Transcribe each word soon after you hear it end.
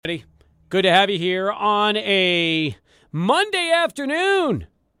Good to have you here on a Monday afternoon.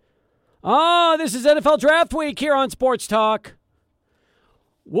 This is NFL Draft Week here on Sports Talk.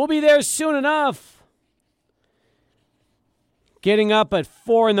 We'll be there soon enough. Getting up at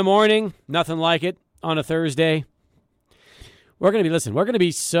 4 in the morning, nothing like it on a Thursday. We're going to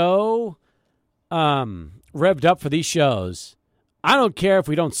be so revved up for these shows. I don't care if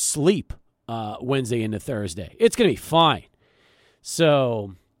we don't sleep Wednesday into Thursday. It's going to be fine.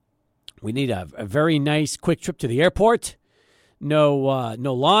 So we need a very nice, quick trip to the airport. No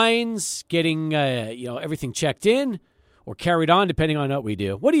lines. Getting everything checked in or carried on, depending on what we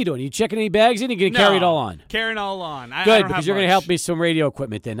do. What are you doing? Are you checking any bags in? Or are you going to carry it all on? Carrying all on. Good, because you're going to help me some radio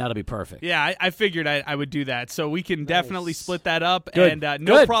equipment. Then that'll be perfect. Yeah, I figured I would do that, so we can definitely split that up. Good. And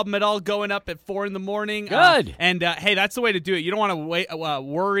no problem at all going up at 4 in the morning. Good. Hey, that's the way to do it. You don't want to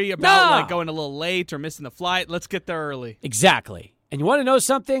worry about going a little late or missing the flight. Let's get there early. Exactly. And you want to know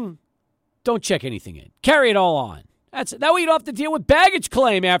something? Don't check anything in. Carry it all on. That way you don't have to deal with baggage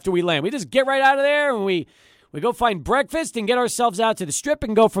claim after we land. We just get right out of there and we go find breakfast and get ourselves out to the strip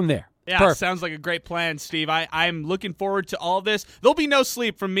and go from there. Yeah, Perfect. Sounds like a great plan, Steve. I'm looking forward to all this. There'll be no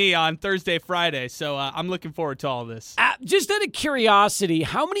sleep from me on Thursday, Friday, so I'm looking forward to all this. Just out of curiosity,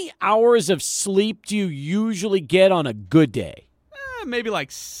 how many hours of sleep do you usually get on a good day? Maybe like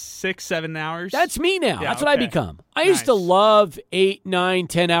 6-7 hours. That's me now. Yeah, That's what I become. I used to love 8, 9,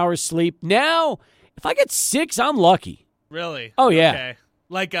 10 hours sleep. Now, if I get 6, I'm lucky. Really? Oh, yeah. Okay.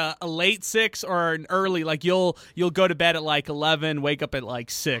 Like a late 6 or an early, like you'll go to bed at like 11, wake up at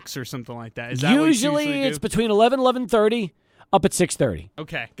like 6 or something like that. Is that usually what you usually do? It's between 11 and 11:30, up at 6:30.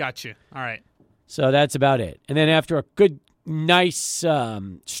 Okay, got you. All right. So that's about it. And then after a good, nice,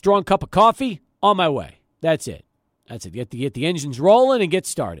 strong cup of coffee, on my way. That's it. Get the engines rolling and get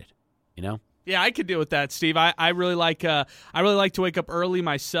started. You know? Yeah, I could deal with that, Steve. I really like to wake up early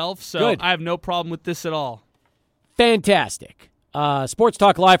myself, so Good. I have no problem with this at all. Fantastic. Sports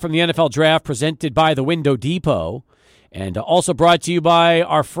Talk Live from the NFL Draft, presented by the Window Depot, and also brought to you by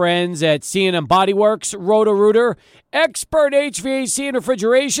our friends at C&M Body Works, Roto-Rooter, Expert HVAC and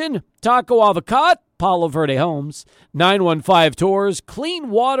Refrigeration, Taco Avocat, Palo Verde Homes, 915 Tours, Clean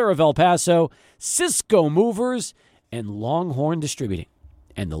Water of El Paso, Cisco Movers, and Longhorn Distributing.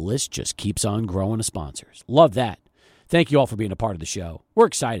 And the list just keeps on growing of sponsors. Love that. Thank you all for being a part of the show. We're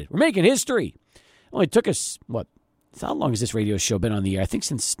excited. We're making history. It only took us, how long has this radio show been on the air? I think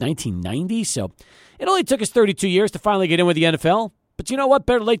since 1990. So it only took us 32 years to finally get in with the NFL. But you know what?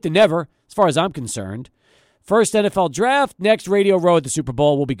 Better late than never, as far as I'm concerned. First NFL draft, next Radio Row at the Super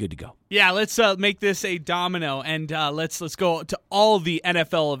Bowl. We'll be good to go. Yeah, let's make this a domino, and let's go to all the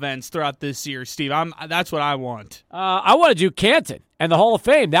NFL events throughout this year, Steve. That's what I want. I want to do Quintin and the Hall of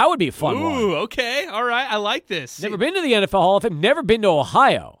Fame. That would be a fun one. Ooh, okay. All right. I like this. Never been to the NFL Hall of Fame. Never been to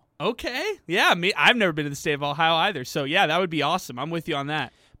Ohio. Okay. Yeah, I've never been to the state of Ohio either. So, yeah, that would be awesome. I'm with you on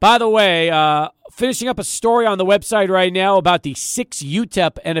that. By the way, finishing up a story on the website right now about the 6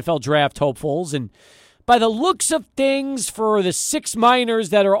 UTEP NFL draft hopefuls. And by the looks of things, for the 6 minors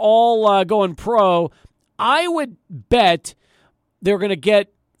that are all going pro, I would bet they're going to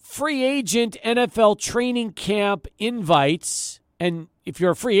get free agent NFL training camp invites. And if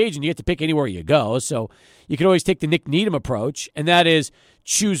you're a free agent, you get to pick anywhere you go. So you can always take the Nick Needham approach, and that is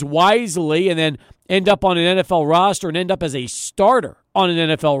choose wisely and then end up on an NFL roster and end up as a starter on an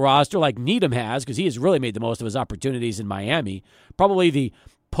NFL roster like Needham has, because he has really made the most of his opportunities in Miami. Probably the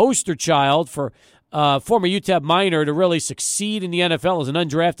poster child for former UTEP minor to really succeed in the NFL as an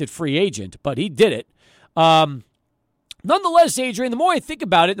undrafted free agent, but he did it. Nonetheless, Adrian, the more I think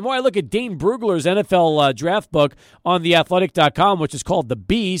about it, the more I look at Dane Brugler's NFL draft book on theathletic.com, which is called The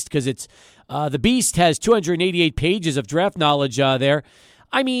Beast, because it's The Beast has 288 pages of draft knowledge there.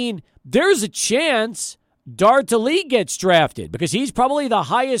 I mean, there's a chance Dartali gets drafted because he's probably the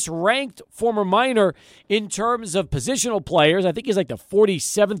highest-ranked former minor in terms of positional players. I think he's like the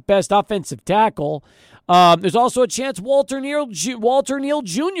 47th best offensive tackle. There's also a chance Walter Neal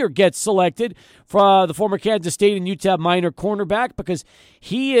Jr. gets selected for the former Kansas State and UTEP minor cornerback because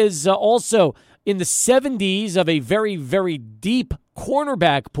he is also in the 70s of a very, very deep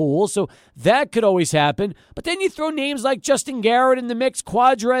cornerback pool, so that could always happen. But then you throw names like Justin Garrett in the mix,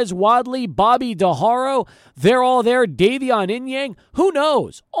 Quadrez Wadley, Bobby DeHaro, they're all there, Davion Inyang. Who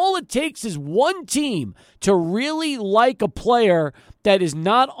knows? All it takes is one team to really like a player that is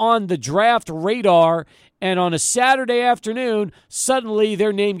not on the draft radar and on a Saturday afternoon, suddenly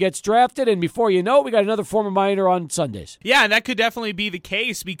their name gets drafted, and before you know it, we got another former minor on Sundays. Yeah, and that could definitely be the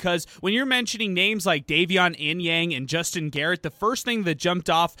case, because when you're mentioning names like Davion Inyang and Justin Garrett, the first thing that jumped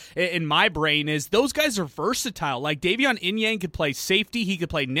off in my brain is those guys are versatile. Like, Davion Inyang could play safety, he could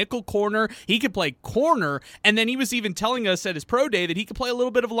play nickel corner, he could play corner, and then he was even telling us at his pro day that he could play a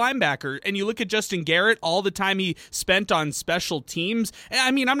little bit of linebacker. And you look at Justin Garrett, all the time he spent on special teams. I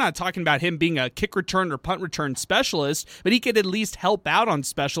mean, I'm not talking about him being a kick return or punt return specialist, but he could at least help out on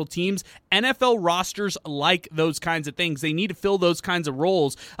special teams. NFL rosters like those kinds of things. They need to fill those kinds of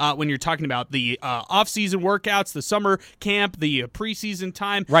roles when you're talking about the off-season workouts, the summer camp, the preseason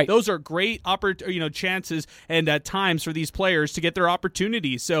time. Right. Those are great chances and times for these players to get their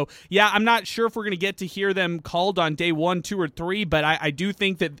opportunities. So, yeah, I'm not sure if we're going to get to hear them called on day 1, 2, or 3, but I do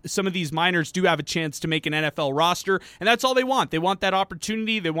think that some of these minors do have a chance to make an NFL roster, and that's all they want. They want that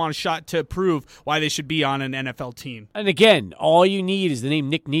opportunity. They want a shot to prove why they should be on an NFL team. And again, all you need is the name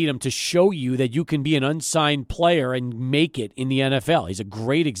Nick Needham to show you that you can be an unsigned player and make it in the NFL. He's a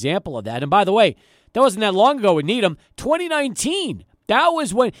great example of that. And by the way, that wasn't that long ago with Needham. 2019. That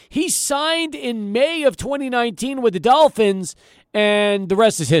was when he signed in May of 2019 with the Dolphins, and the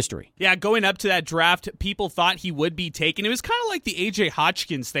rest is history. Yeah, going up to that draft, people thought he would be taken. It was kind of like the A.J.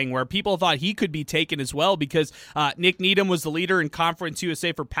 Hotchkiss thing, where people thought he could be taken as well, because Nick Needham was the leader in Conference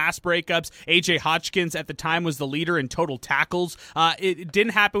USA for pass breakups. A.J. Hotchkiss at the time was the leader in total tackles. It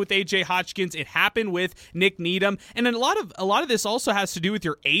didn't happen with A.J. Hotchkiss. It happened with Nick Needham. And a lot of this also has to do with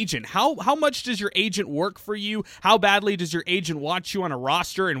your agent. How much does your agent work for you? How badly does your agent want you on a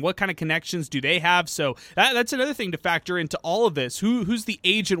roster, and what kind of connections do they have? So that's another thing to factor into all of this. Who's the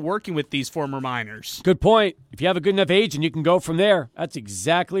agent working with these former minors? Good point. If you have a good enough agent, you can go from there. That's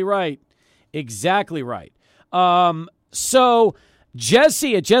exactly right. Exactly right. So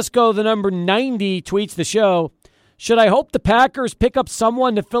Jesse at Jesco, the number 90, tweets the show. Should I hope the Packers pick up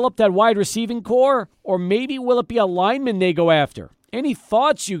someone to fill up that wide receiving core? Or maybe will it be a lineman they go after? Any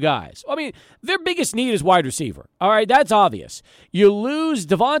thoughts, you guys? I mean, their biggest need is wide receiver. All right, that's obvious. You lose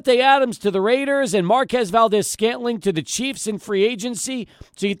Devontae Adams to the Raiders and Marquez Valdez-Scantling to the Chiefs in free agency.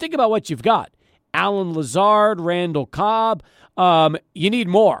 So you think about what you've got. Alan Lazard, Randall Cobb. You need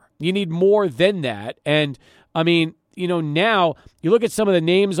more. You need more than that. And, I mean, now you look at some of the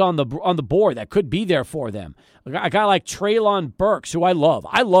names on the board that could be there for them. A guy like Treylon Burks, who I love.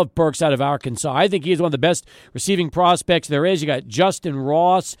 I love Burks out of Arkansas. I think he's one of the best receiving prospects there is. You got Justin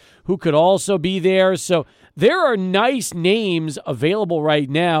Ross, who could also be there. So there are nice names available right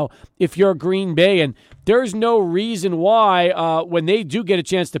now if you're Green Bay, and there's no reason why when they do get a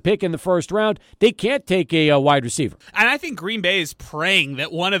chance to pick in the first round, they can't take a wide receiver. And I think Green Bay is praying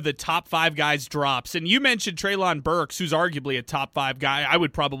that one of the top 5 guys drops. And you mentioned Treylon Burks, who's arguably a top 5 guy. I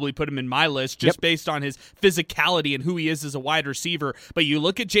would probably put him in my list just based on his physicality and who he is as a wide receiver. But you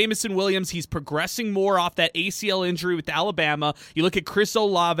look at Jameson Williams, he's progressing more off that ACL injury with Alabama. You look at Chris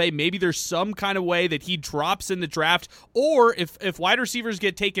Olave, maybe there's some kind of way that he drops in the draft. Or if wide receivers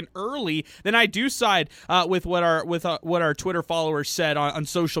get taken early, then I do side with what our Twitter followers said on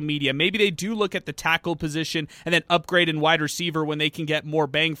social media. Maybe they do look at the tackle position and then upgrade in wide receiver when they can get more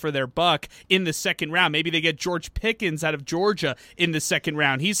bang for their buck in the second round. Maybe they get George Pickens out of Georgia in the second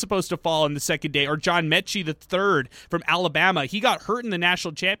round. He's supposed to fall in the second day. Or John Mechie III from Alabama. He got hurt in the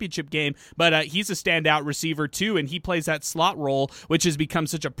national championship game, but he's a standout receiver too, and he plays that slot role, which has become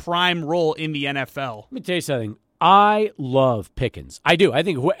such a prime role in the NFL. Let me tell you something. I love Pickens. I do. I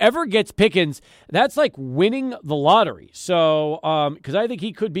think whoever gets Pickens, that's like winning the lottery. So, because I think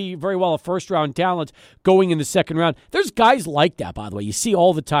he could be very well a first-round talent going in the second round. There's guys like that, by the way. You see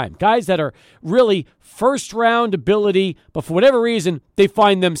all the time. Guys that are really first-round ability, but for whatever reason, they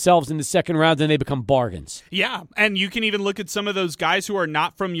find themselves in the second round and they become bargains. Yeah, and you can even look at some of those guys who are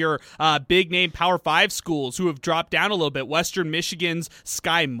not from your big-name Power 5 schools who have dropped down a little bit. Western Michigan's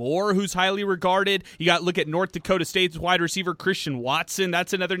Sky Moore, who's highly regarded. You got to look at North Dakota State's wide receiver Christian Watson.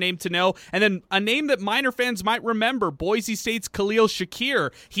 That's another name to know. And then a name that Miner fans might remember, Boise State's Khalil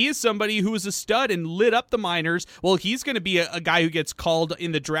Shakir. He is somebody who was a stud and lit up the Miners. Well, he's going to be a guy who gets called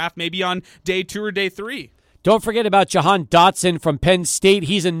in the draft maybe on day 2 or day 3. Don't forget about Jahan Dotson from Penn State.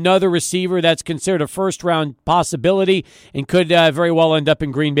 He's another receiver that's considered a first-round possibility and could very well end up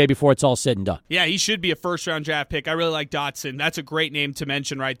in Green Bay before it's all said and done. Yeah, he should be a first-round draft pick. I really like Dotson. That's a great name to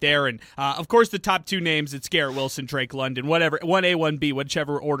mention right there. And, of course, the top 2 names, it's Garrett Wilson, Drake London, whatever, 1A, 1B,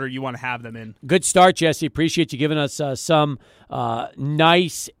 whichever order you want to have them in. Good start, Jesse. Appreciate you giving us some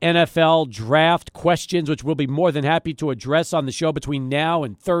nice NFL draft questions, which we'll be more than happy to address on the show between now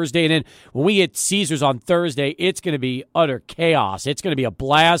and Thursday. And then when we hit Caesars on Thursday, Thursday, it's going to be utter chaos. It's going to be a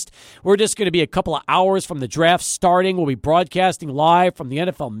blast. We're just going to be a couple of hours from the draft starting. We'll be broadcasting live from the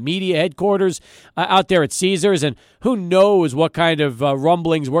NFL media headquarters out there at Caesars, and who knows what kind of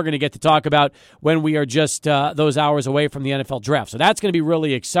rumblings we're going to get to talk about when we are just those hours away from the NFL draft. So that's going to be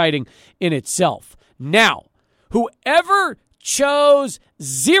really exciting in itself. Now, whoever chose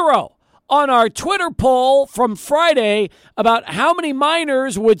 0 on our Twitter poll from Friday about how many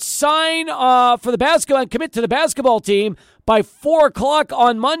Miners would sign for the basketball and commit to the basketball team by 4 o'clock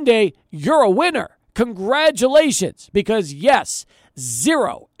on Monday, you're a winner. Congratulations, because yes,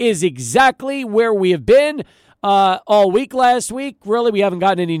 0 is exactly where we have been all week last week. Really, we haven't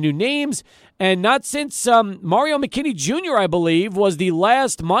gotten any new names. And not since Mario McKinney Jr., I believe, was the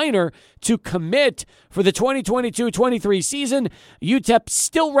last Miner to commit for the 2022-23 season. UTEP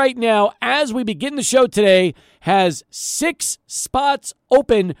still right now, as we begin the show today, has 6 spots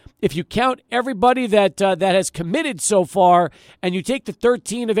open. If you count everybody that has committed so far, and you take the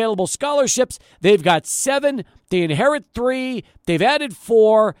 13 available scholarships, they've got 7. They inherit 3. They've added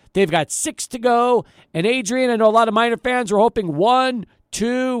 4. They've got 6 to go. And Adrian, I know a lot of Miner fans are hoping 1,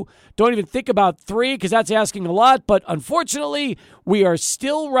 2, don't even think about 3 because that's asking a lot. But unfortunately, we are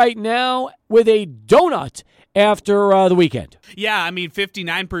still right now with a donut after the weekend. Yeah, I mean,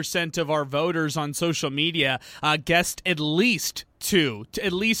 59% of our voters on social media guessed at least 2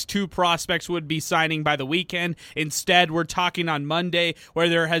 prospects would be signing by the weekend. Instead, we're talking on Monday where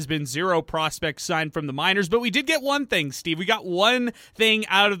there has been 0 prospects signed from the Miners. But we did get one thing, Steve. We got one thing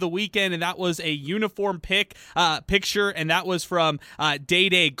out of the weekend, and that was a uniform picture, and that was from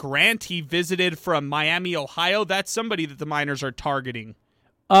Day Grant. He visited from Miami, Ohio. That's somebody that the Miners are targeting.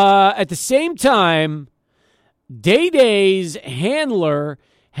 At the same time, Day's handler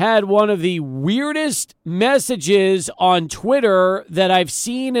had one of the weirdest messages on Twitter that I've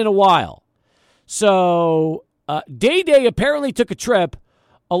seen in a while. So Day apparently took a trip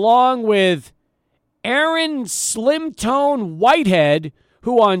along with Aaron Slimtone Whitehead,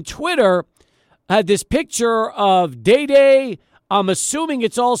 who on Twitter had this picture of Day. I'm assuming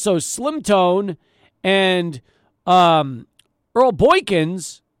it's also Slimtone and Earl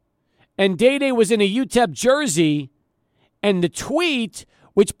Boykins, and Day was in a UTEP jersey, and the tweet,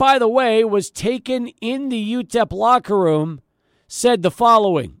 which, by the way, was taken in the UTEP locker room, said the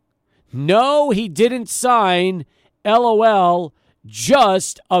following: "No, he didn't sign. LOL,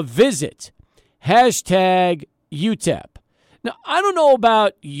 just a visit. Hashtag UTEP." Now, I don't know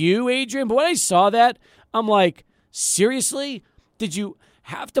about you, Adrian, but when I saw that, I'm like, seriously? Did you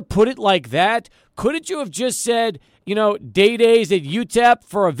have to put it like that? Couldn't you have just said, Day's at UTEP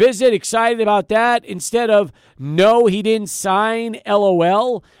for a visit, excited about that, instead of, no, he didn't sign,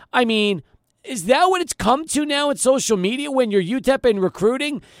 LOL? I mean, is that what it's come to now in social media when you're UTEP in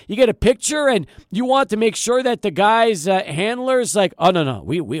recruiting? You get a picture and you want to make sure that the guy's handler's like, oh, no,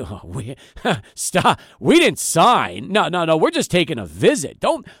 we stop. We didn't sign. No, we're just taking a visit.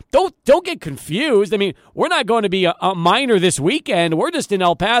 Don't get confused. I mean, we're not going to be a Miner this weekend. We're just in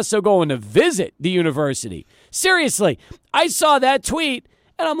El Paso going to visit the university. Seriously, I saw that tweet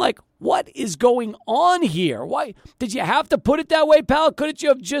and I'm like, what is going on here? Why did you have to put it that way, pal? Couldn't you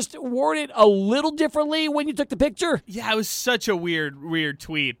have just worded it a little differently when you took the picture? Yeah, it was such a weird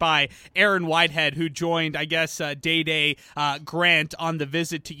tweet by Aaron Whitehead, who joined, I guess, Day Grant on the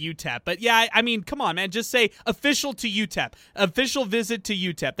visit to UTEP. But yeah, I mean, come on, man, just say official to UTEP, official visit to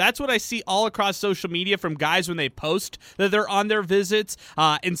UTEP. That's what I see all across social media from guys when they post that they're on their visits.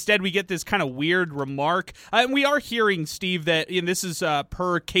 Instead, we get this kind of weird remark. And we are hearing, Steve, that, and this is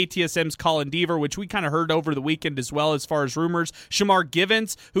per KTSM's Colin Deaver, which we kind of heard over the weekend as well as far as rumors. Shamar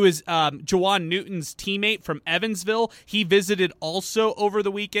Givens, who is Jawan Newton's teammate from Evansville, he visited also over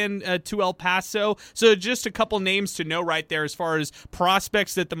the weekend to El Paso. So just a couple names to know right there as far as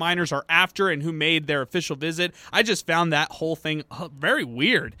prospects that the Miners are after and who made their official visit. I just found that whole thing very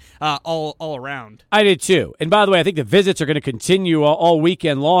weird all around. I did too. And by the way, I think the visits are going to continue all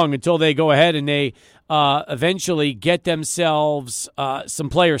weekend long until they go ahead and they eventually get themselves some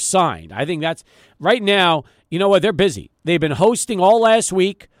players signed. I think that's right now. You know what? They're busy. They've been hosting all last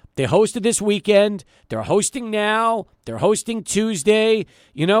week. They hosted this weekend. They're hosting now. They're hosting Tuesday.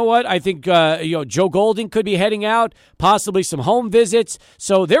 You know what? I think Joe Golding could be heading out, possibly some home visits.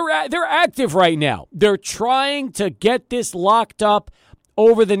 So they're active right now. They're trying to get this locked up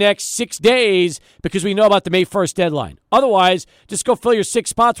over the next 6 days because we know about the May 1st deadline. Otherwise, just go fill your 6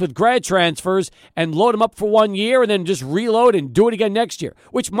 spots with grad transfers and load them up for 1 year and then just reload and do it again next year,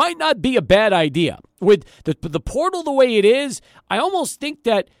 which might not be a bad idea. With the portal the way it is, I almost think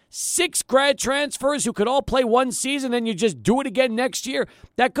that 6 grad transfers who could all play one season, then you just do it again next year.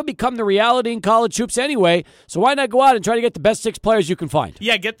 That could become the reality in college hoops anyway. So why not go out and try to get the best 6 players you can find?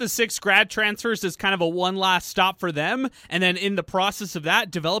 Yeah, get the 6 grad transfers as kind of a one last stop for them. And then in the process of that,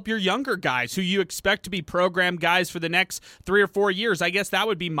 develop your younger guys who you expect to be program guys for the next 3 or 4 years. I guess that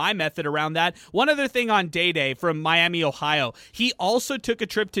would be my method around that. One other thing on Day from Miami, Ohio. He also took a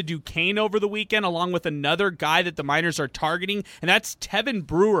trip to Duquesne over the weekend along with another guy that the Miners are targeting, and that's Tevin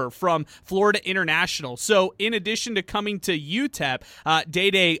Brewer from Florida International. So in addition to coming to UTEP,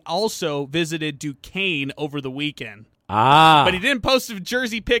 Day also visited Duquesne over the weekend. But he didn't post a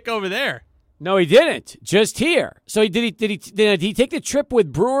jersey pic over there. No, he didn't. Just here. So did he take the trip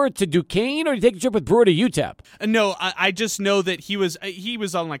with Brewer to Duquesne, or did he take the trip with Brewer to UTEP? No, I just know that he was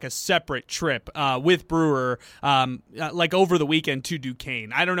on like a separate trip with Brewer, like over the weekend to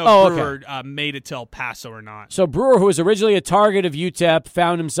Duquesne. I don't know if Brewer made it to El Paso or not. So Brewer, who was originally a target of UTEP,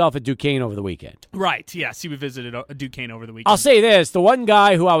 found himself at Duquesne over the weekend. Right. Yes, he visited Duquesne over the weekend. I'll say this: the one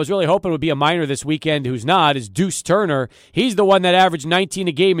guy who I was really hoping would be a Miner this weekend, who's not, is Deuce Turner. He's the one that averaged 19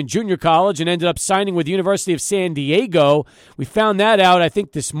 a game in junior college and ended up signing with the University of San Diego. We found that out, I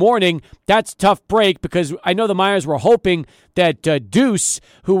think, this morning. That's a tough break because I know the Miners were hoping that Deuce,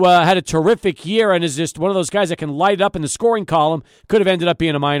 who had a terrific year and is just one of those guys that can light it up in the scoring column, could have ended up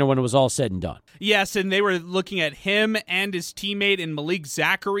being a Miner when it was all said and done. Yes, and they were looking at him and his teammate in Malik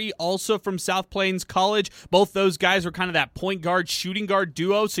Zachary, also from South Plains College. Both those guys were kind of that point guard, shooting guard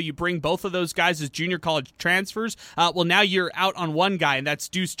duo, so you bring both of those guys as junior college transfers. Well, now you're out on one guy, and that's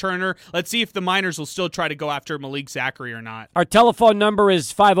Deuce Turner. Let's see if the Miners will still try to go after Malik Zachary or not. Our telephone number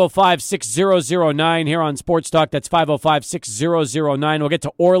is 505-6009 here on Sports Talk. That's 505-6009. We'll get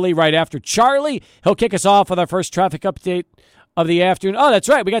to Orly right after Charlie. He'll kick us off with our first traffic update of the afternoon. Oh, that's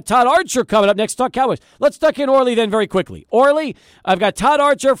right. We got Todd Archer coming up next to Talk Cowboys. Let's duck in Orly then very quickly. Orly, I've got Todd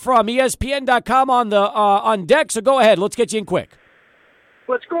Archer from ESPN.com on deck, so go ahead. Let's get you in quick.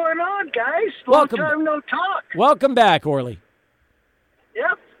 What's going on, guys? Long time no talk. Welcome back, Orly.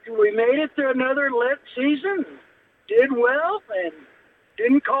 Yep, we made it through another lit season. Did well and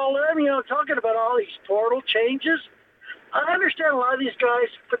didn't call in, talking about all these portal changes. I understand a lot of these guys,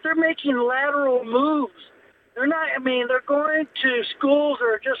 but they're making lateral moves. They're not, they're going to schools that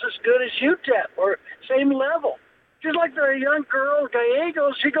are just as good as UTEP or same level. Just like the young girl,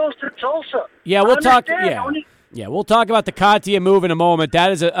 Gallegos, she goes to Tulsa. Yeah, we'll talk. Yeah, we'll talk about the Katia move in a moment.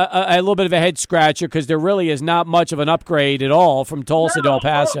 That is a little bit of a head scratcher because there really is not much of an upgrade at all from Tulsa to El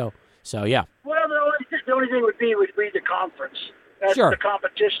Paso. So, yeah. Well, the only thing would be the conference. That's sure. The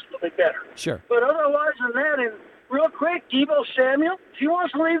competition will be better. Sure. But otherwise than that, and real quick, Devo Samuel, if he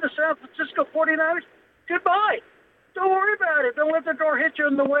wants to leave the San Francisco 49ers, goodbye. Don't worry about it. Don't let the door hit you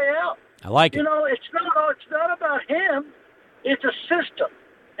on the way out. I like it. It's not about him. It's a system,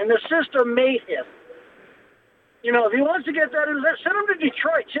 and the system made him. If he wants to get that, send him to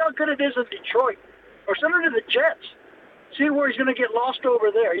Detroit. See how good it is in Detroit. Or send him to the Jets. See where he's going to get lost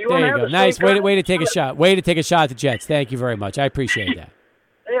over there. There you go. Nice. Way to take a shot. Way to take a shot at the Jets. Thank you very much. I appreciate that.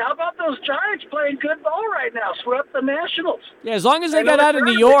 Hey, how about those Giants playing good ball right now? Swept the Nationals. Yeah, as long as they got out of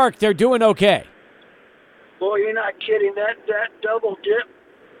New York, they're doing okay. Boy, you're not kidding. That double dip,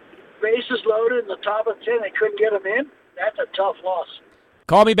 bases loaded in the top of 10, they couldn't get them in. That's a tough loss.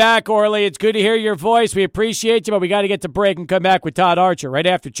 Call me back, Orly. It's good to hear your voice. We appreciate you, but we got to get to break and come back with Todd Archer right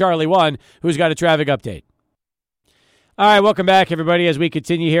after Charlie 1, who's got a traffic update. All right, welcome back, everybody, as we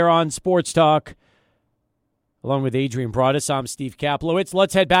continue here on Sports Talk. Along with Adrian Broadus, I'm Steve Kaplowitz.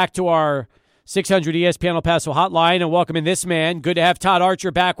 Let's head back to our 600 ESPN El Paso hotline and welcome in this man. Good to have Todd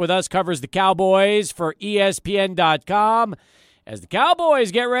Archer back with us. Covers the Cowboys for ESPN.com. As the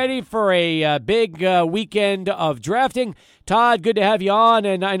Cowboys get ready for a big weekend of drafting. Todd, good to have you on,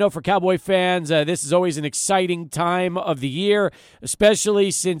 and I know for Cowboy fans, this is always an exciting time of the year, especially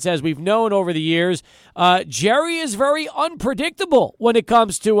since, as we've known over the years, Jerry is very unpredictable when it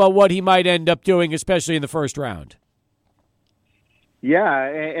comes to what he might end up doing, especially in the first round. Yeah,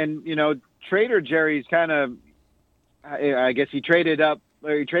 and Trader Jerry's kind of, I guess he traded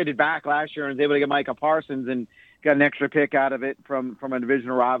back last year and was able to get Micah Parsons and got an extra pick out of it from a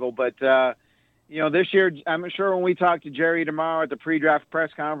divisional rival. But, this year, I'm sure when we talk to Jerry tomorrow at the pre-draft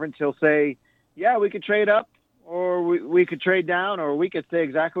press conference, he'll say, yeah, we could trade up or we could trade down or we could stay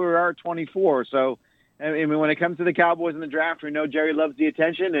exactly where we are at 24. So, when it comes to the Cowboys in the draft, we know Jerry loves the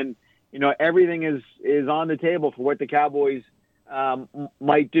attention and, everything is on the table for what the Cowboys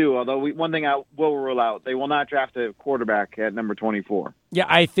might do. Although one thing I will rule out, they will not draft a quarterback at number 24. Yeah,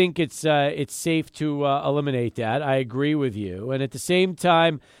 I think it's safe to eliminate that. I agree with you. And at the same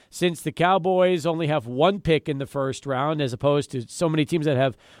time, since the Cowboys only have one pick in the first round as opposed to so many teams that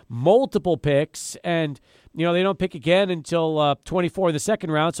have multiple picks, and they don't pick again until 24 in the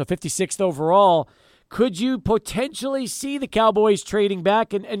second round, so 56th overall, could you potentially see the Cowboys trading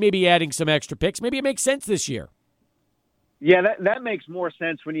back and maybe adding some extra picks? Maybe it makes sense this year. Yeah, that makes more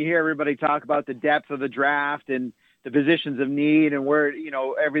sense when you hear everybody talk about the depth of the draft and the positions of need and where,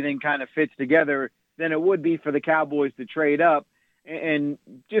 everything kind of fits together than it would be for the Cowboys to trade up. And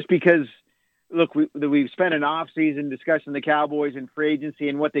just because, look, we've spent an offseason discussing the Cowboys and free agency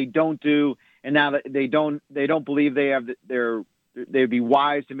and what they don't do, and now that they don't believe they'd be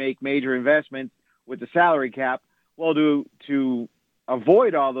wise to make major investments with the salary cap. Well, to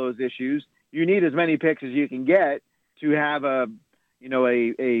avoid all those issues, you need as many picks as you can get to have a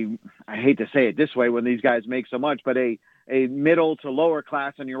I hate to say it this way when these guys make so much, but a middle to lower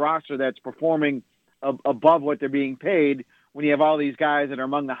class on your roster that's performing above what they're being paid when you have all these guys that are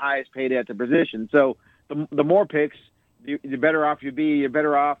among the highest paid at the position. So the more picks, the better off you be. You're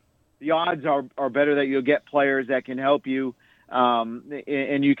better off. The odds are better that you'll get players that can help you,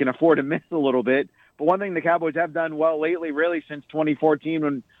 and you can afford to miss a little bit. But one thing the Cowboys have done well lately, really since 2014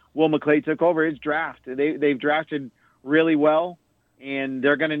 when Will McClay took over, is draft. They've drafted really well, and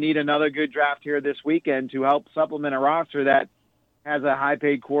they're going to need another good draft here this weekend to help supplement a roster that has a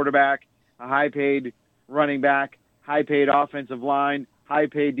high-paid quarterback, a high-paid running back, high-paid offensive line,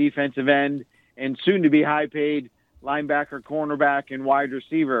 high-paid defensive end, and soon-to-be high-paid linebacker, cornerback, and wide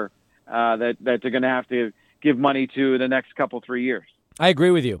receiver that they're going to have to give money to the next 3 years. I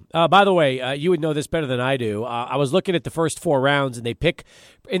agree with you. By the way, you would know this better than I do. I was looking at the first 4 rounds, and they pick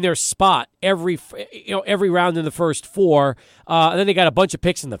in their spot every round in the first 4, and then they got a bunch of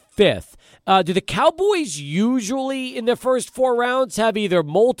picks in the 5th. Do the Cowboys usually in their first 4 rounds have either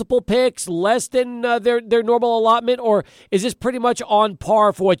multiple picks, less than their normal allotment, or is this pretty much on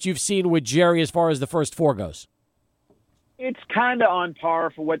par for what you've seen with Jerry as far as the first 4 goes? It's kind of on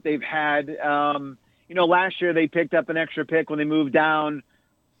par for what they've had. Last year they picked up an extra pick when they moved down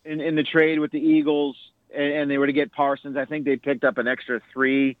in the trade with the Eagles, and they were to get Parsons. I think they picked up an extra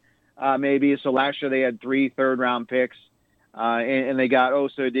 3, maybe. So last year they had 3 third-round picks, and they got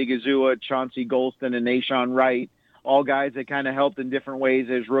Osa Odigizua, Chauncey Golston, and Nashawn Wright, all guys that kind of helped in different ways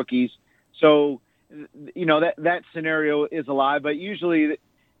as rookies. So, that scenario is alive. But usually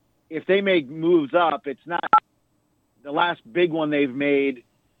if they make moves up, it's not the last big one they've made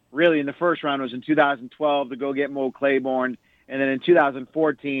really in the first round was in 2012 to go get Mo Claiborne. And then in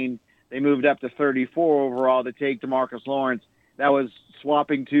 2014, they moved up to 34 overall to take DeMarcus Lawrence. That was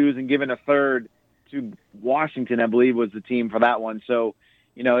swapping 2s and giving a 3rd to Washington, I believe, was the team for that one. So,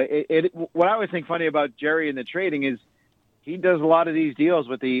 what I always think funny about Jerry and the trading is he does a lot of these deals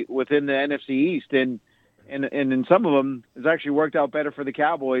within the NFC East. And in some of them, it's actually worked out better for the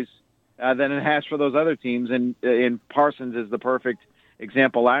Cowboys than it has for those other teams. And Parsons is the perfect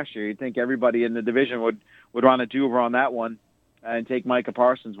example last year. You'd think everybody in the division would want a do-over on that one and take Micah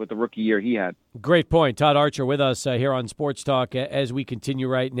Parsons with the rookie year he had. Great point. Todd Archer with us here on Sports Talk as we continue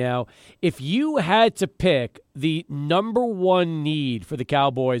right now. If you had to pick the number 1 need for the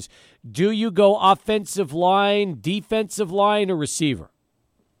Cowboys, do you go offensive line, defensive line, or receiver?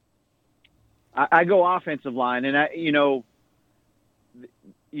 I go offensive line, and you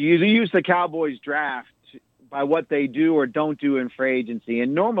use the Cowboys draft by what they do or don't do in free agency.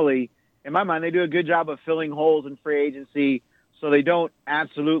 And normally, in my mind, they do a good job of filling holes in free agency so they don't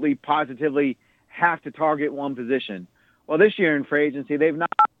absolutely, positively have to target one position. Well, this year in free agency, they've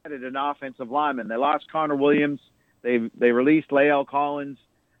not added an offensive lineman. They lost Connor Williams. They released Lael Collins.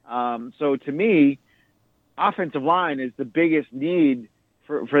 So to me, offensive line is the biggest need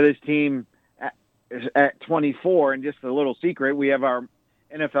for this team at 24. And just a little secret, we have our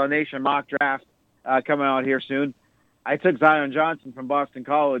NFL Nation mock draft coming out here soon. I took Zion Johnson from Boston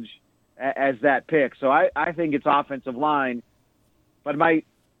College as that pick. So I think it's offensive line. But my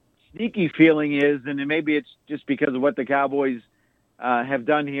sneaky feeling is, and maybe it's just because of what the Cowboys have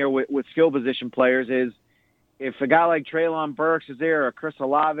done here with skill position players, is if a guy like Treylon Burks is there, or Chris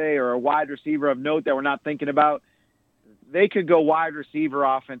Olave, or a wide receiver of note that we're not thinking about, they could go wide receiver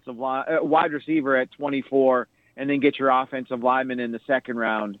at 24 and then get your offensive lineman in the second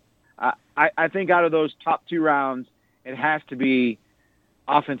round. I think out of those top 2 rounds, it has to be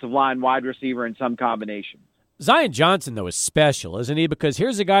offensive line, wide receiver, in some combination. Zion Johnson, though, is special, isn't he? Because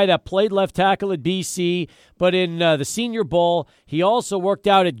here's a guy that played left tackle at BC, but in the Senior Bowl, he also worked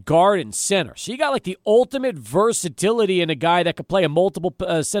out at guard and center. So you got like the ultimate versatility in a guy that could play a multiple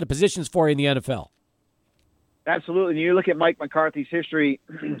set of positions for you in the NFL. Absolutely. And you look at Mike McCarthy's history,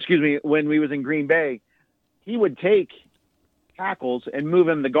 when we was in Green Bay, he would take tackles and move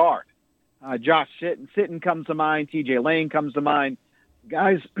him to guard. Josh Sitton comes to mind. T.J. Lane comes to mind.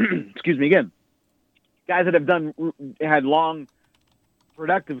 Guys, guys that have had long,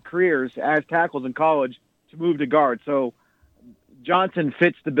 productive careers as tackles in college to move to guard. So Johnson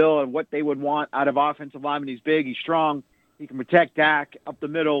fits the bill of what they would want out of offensive lineman. He's big, he's strong, he can protect Dak up the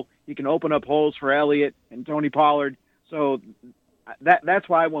middle, he can open up holes for Elliott and Tony Pollard. So that's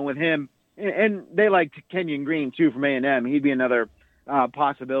why I went with him. And they liked Kenyon Green, too, from A&M. He'd be another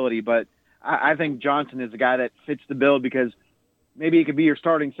possibility. But I think Johnson is the guy that fits the bill because maybe he could be your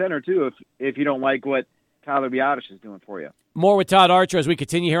starting center, too, if you don't like what Tyler Biadasz is doing for you. More with Todd Archer as we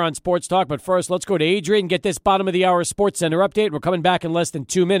continue here on Sports Talk. But first, let's go to Adrian and get this bottom of the hour Sports Center update. We're coming back in less than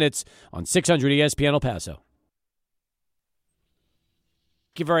 2 minutes on 600 ESPN El Paso.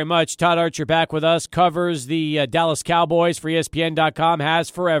 Thank you very much. Todd Archer back with us, covers the Dallas Cowboys for ESPN.com, has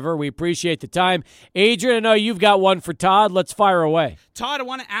forever. We appreciate the time. Adrian, I know you've got one for Todd. Let's fire away. Todd, I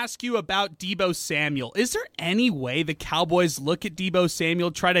want to ask you about Deebo Samuel. Is there any way the Cowboys look at Deebo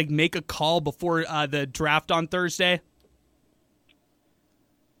Samuel, try to make a call before the draft on Thursday?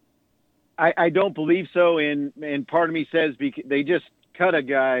 I don't believe so, and part of me says they just cut a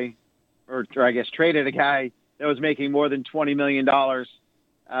guy, or I guess traded a guy that was making more than $20 million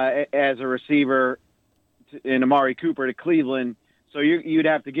as a receiver in Amari Cooper to Cleveland. So you'd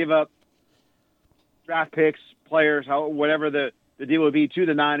have to give up draft picks, players, whatever the deal would be to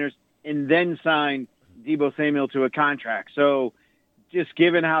the Niners, and then sign Deebo Samuel to a contract. So just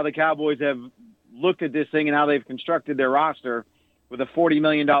given how the Cowboys have looked at this thing and how they've constructed their roster with a $40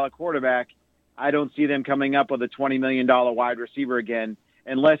 million quarterback, I don't see them coming up with a $20 million wide receiver again,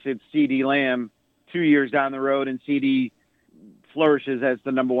 unless it's CeeDee Lamb 2 years down the road and CeeDee flourishes as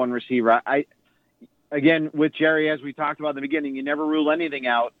the number one receiver. Again, with Jerry, as we talked about in the beginning, you never rule anything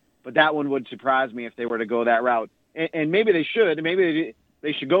out, but that one would surprise me if they were to go that route. And maybe they should. Maybe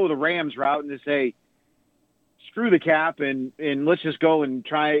they should go the Rams route and just say, screw the cap and let's just go and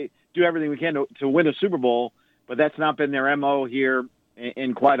try do everything we can to win a Super Bowl. But that's not been their MO here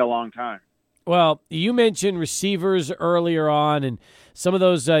in quite a long time. Well, you mentioned receivers earlier on, and some of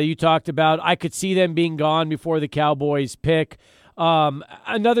those you talked about, I could see them being gone before the Cowboys pick.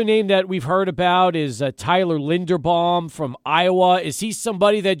 Another name that we've heard about is Tyler Linderbaum from Iowa. Is he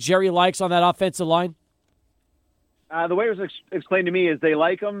somebody that Jerry likes on that offensive line? The way it was explained to me is they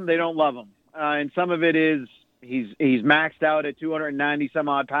like him, they don't love him. And some of it is he's maxed out at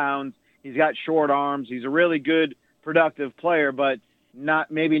 290-some-odd pounds. He's got short arms. He's a really good, productive player, but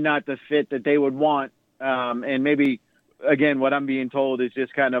maybe not the fit that they would want. And maybe, again, what I'm being told is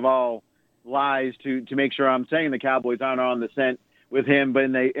just kind of all lies to make sure I'm saying the Cowboys aren't on the scent with him,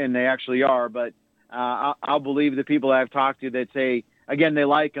 but they actually are. But I'll believe the people I've talked to that say, again, they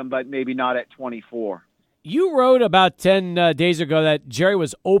like him, but maybe not at 24. You wrote about 10 days ago that Jerry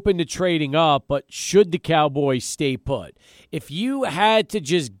was open to trading up, but should the Cowboys stay put? If you had to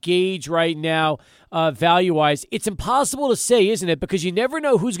just gauge right now, value-wise, it's impossible to say, isn't it? Because you never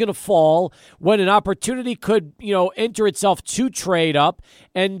know who's going to fall when an opportunity could, enter itself to trade up,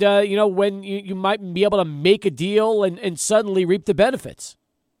 and when you might be able to make a deal and suddenly reap the benefits.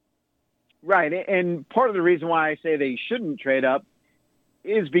 Right, and part of the reason why I say they shouldn't trade up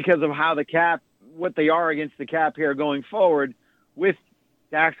is because of how the cap, what they are against the cap here going forward with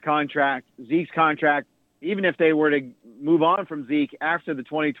Dak's contract, Zeke's contract. Even if they were to move on from Zeke after the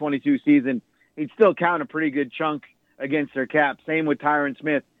 2022 season, he'd still count a pretty good chunk against their cap. Same with Tyron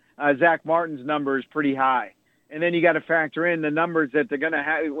Smith. Zach Martin's number is pretty high. And then you got to factor in the numbers that they're going to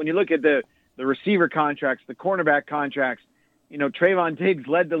have. When you look at the receiver contracts, the cornerback contracts, Trayvon Diggs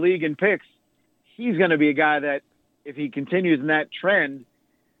led the league in picks. He's going to be a guy that, if he continues in that trend,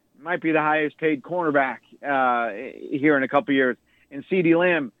 might be the highest paid cornerback here in a couple years. And CeeDee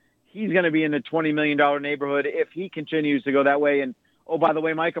Lamb, he's going to be in the $20 million neighborhood if he continues to go that way. And, oh, by the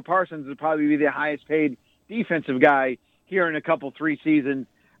way, Micah Parsons would probably be the highest paid defensive guy here in a couple, 3 seasons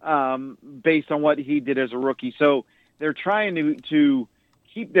based on what he did as a rookie. So they're trying to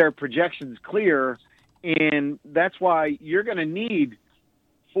keep their projections clear, and that's why you're going to need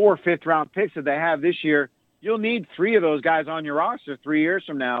 4 fifth-round picks that they have this year. You'll need 3 of those guys on your roster 3 years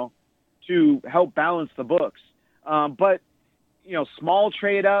from now to help balance the books. But, small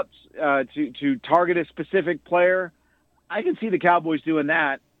trade-ups to target a specific player, I can see the Cowboys doing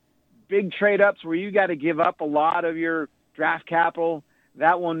that. big trade-ups where you got to give up a lot of your draft capital,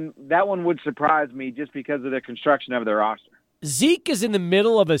 that one would surprise me just because of the construction of their roster. Zeke is in the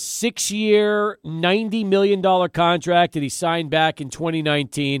middle of a 6-year, $90 million contract that he signed back in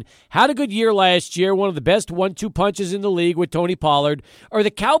 2019. Had a good year last year, one of the best 1-2 punches in the league with Tony Pollard. Are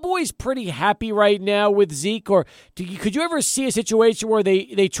the Cowboys pretty happy right now with Zeke, or could you ever see a situation where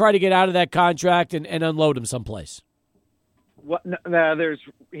they try to get out of that contract and unload him someplace? Well, they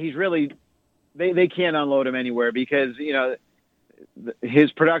can't unload him anywhere because,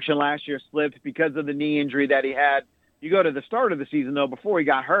 his production last year slipped because of the knee injury that he had. You go to the start of the season, though, before he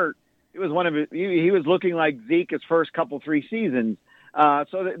got hurt, it was he was looking like Zeke his first 3 seasons.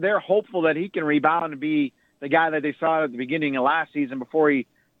 So they're hopeful that he can rebound and be the guy that they saw at the beginning of last season before he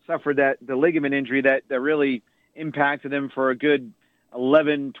suffered the ligament injury that really impacted him for a good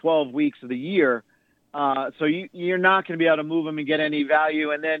 11, 12 weeks of the year. So you're not going to be able to move him and get any value.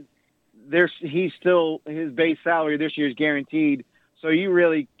 And then his base salary this year is guaranteed, so you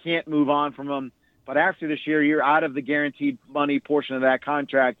really can't move on from him. But after this year, you're out of the guaranteed money portion of that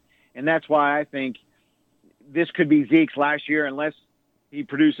contract, and that's why I think this could be Zeke's last year unless he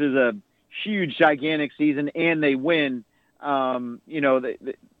produces a huge, gigantic season and they win. We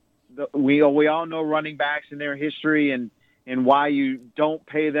all know running backs and their history and why you don't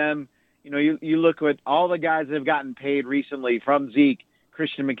pay them. You look at all the guys that have gotten paid recently from Zeke,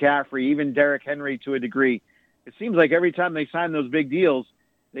 Christian McCaffrey, even Derrick Henry to a degree. It seems like every time they sign those big deals,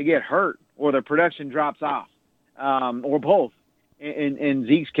 they get hurt or their production drops off, or both in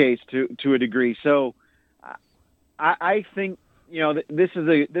Zeke's case to a degree. So I think, this is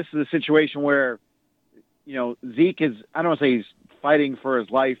a situation where, Zeke is, I don't want to say he's fighting for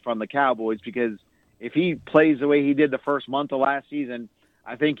his life on the Cowboys, because if he plays the way he did the first month of last season,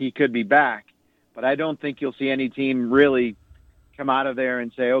 I think he could be back. But I don't think you'll see any team really come out of there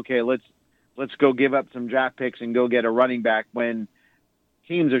and say, okay, let's go give up some draft picks and go get a running back, when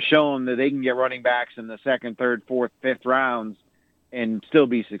teams are showing that they can get running backs in the 2nd, 3rd, 4th, 5th rounds and still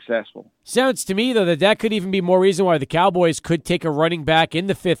be successful. Sounds to me, though, that could even be more reason why the Cowboys could take a running back in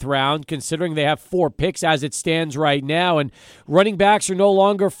the 5th round, considering they have 4 picks as it stands right now, and running backs are no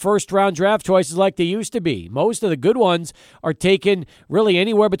longer first-round draft choices like they used to be. Most of the good ones are taken really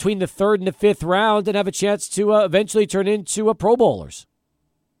anywhere between the 3rd and the 5th round and have a chance to eventually turn into Pro Bowlers.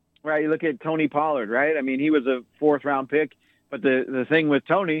 Right, you look at Tony Pollard, right? I mean, he was a 4th-round pick, but the thing with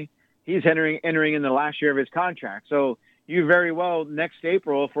Tony, he's entering in the last year of his contract. So you very well, next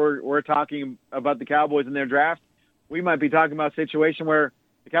April, if we're talking about the Cowboys and their draft, we might be talking about a situation where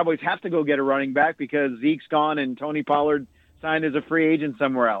the Cowboys have to go get a running back because Zeke's gone and Tony Pollard signed as a free agent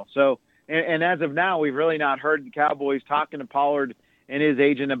somewhere else. So, and as of now, we've really not heard the Cowboys talking to Pollard and his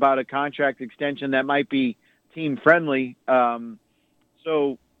agent about a contract extension that might be team-friendly.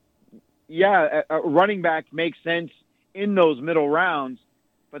 So, yeah, a running back makes sense in those middle rounds,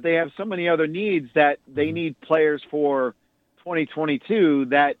 but they have so many other needs that they need players for 2022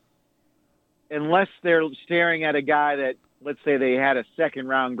 that, unless they're staring at a guy that, let's say, they had a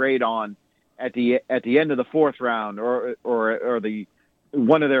 2nd-round grade on at the end of the 4th round, or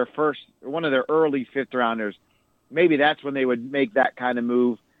one of their early 5th rounders, maybe that's when they would make that kind of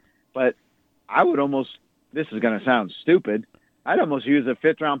move. But I would almost, this is going to sound stupid, I'd almost use a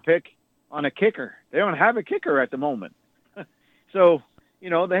 5th-round pick on a kicker. They don't have a kicker at the moment. So, the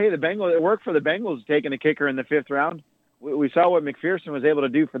Bengals, it worked for the Bengals taking a kicker in the 5th round. We saw what McPherson was able to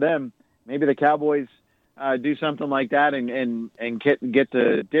do for them. Maybe the Cowboys do something like that and get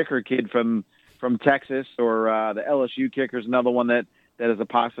the Dicker kid from Texas, or the LSU kicker's another one that is a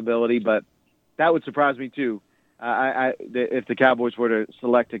possibility. But that would surprise me too, if the Cowboys were to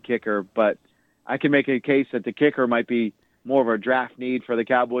select a kicker. But I can make a case that the kicker might be more of a draft need for the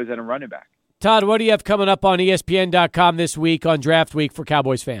Cowboys than a running back. Todd, what do you have coming up on ESPN.com this week on Draft Week for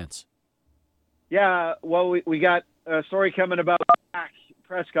Cowboys fans? Yeah, well, we got a story coming about Dak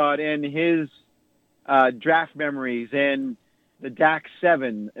Prescott and his draft memories and the Dak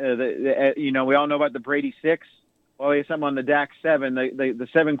 7. We all know about the Brady 6. Well, there's something on the Dak 7. The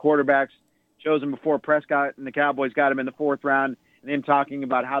 7 quarterbacks chosen before Prescott and the Cowboys got him in the 4th round, and him talking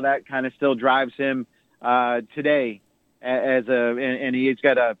about how that kind of still drives him today. And he's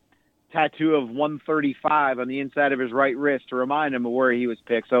got a tattoo of 135 on the inside of his right wrist to remind him of where he was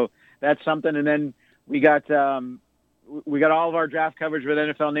picked. So that's something. And then we got all of our draft coverage with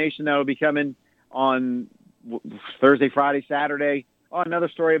NFL Nation that will be coming on Thursday, Friday, Saturday. Oh, another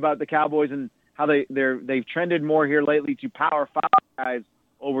story about the Cowboys and how they've trended more here lately to Power 5 guys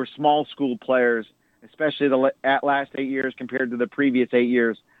over small school players, especially the last 8 years compared to the previous 8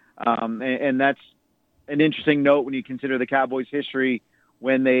 years. And that's an interesting note when you consider the Cowboys' history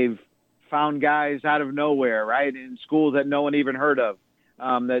when they've found guys out of nowhere, right, in schools that no one even heard of,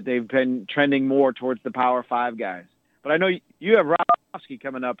 that they've been trending more towards the Power 5 guys. But I know you have Rob Demovsky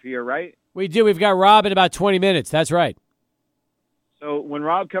coming up here, right? We do. We've got Rob in about 20 minutes. That's right. So when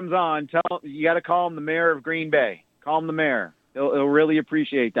Rob comes on, tell him you got to call him the mayor of Green Bay. Call him the mayor. He'll really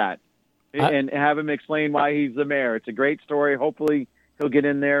appreciate that, and have him explain why he's the mayor. It's a great story. Hopefully he'll get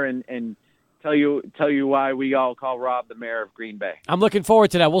in there and tell you why we all call Rob the mayor of Green Bay. I'm looking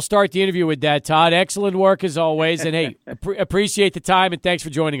forward to that. We'll start the interview with that, Todd. Excellent work as always. And, hey, appreciate the time, and thanks for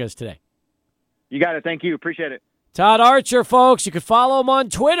joining us today. You got it. Thank you. Appreciate it. Todd Archer, folks. You can follow him on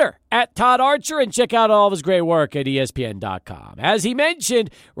Twitter at Todd Archer and check out all of his great work at ESPN.com. As he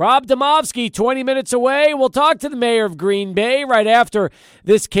mentioned, Rob Demovsky, 20 minutes away. We'll talk to the mayor of Green Bay right after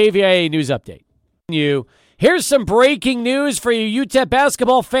this KVIA news update. Here's some breaking news for you UTEP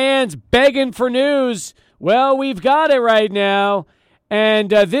basketball fans begging for news. Well, we've got it right now. And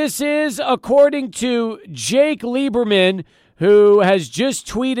this is according to Jake Lieberman, who has just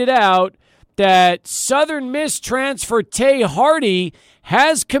tweeted out that Southern Miss transfer Tay Hardy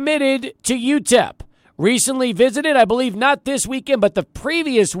has committed to UTEP. Recently visited, I believe not this weekend, but the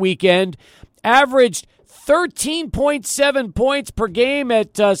previous weekend, averaged 13.7 points per game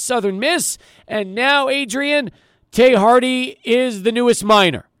at Southern Miss. And now, Adrian, Tay Hardy is the newest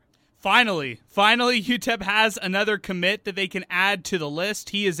minor. Finally, UTEP has another commit that they can add to the list.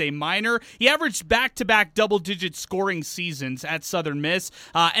 He is a minor. He averaged back-to-back double-digit scoring seasons at Southern Miss,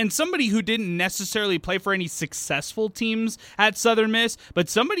 and somebody who didn't necessarily play for any successful teams at Southern Miss, but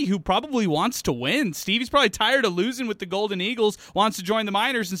somebody who probably wants to win. Stevie's probably tired of losing with the Golden Eagles, wants to join the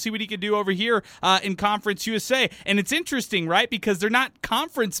Miners and see what he can do over here in Conference USA. And it's interesting, right, because they're not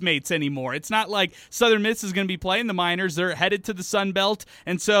conference mates anymore. It's not like Southern Miss is going to be playing the Miners. They're headed to the Sun Belt,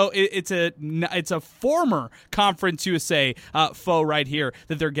 and so it's a former Conference USA foe right here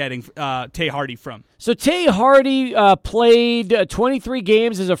that they're getting Tay Hardy from. So Tay Hardy played 23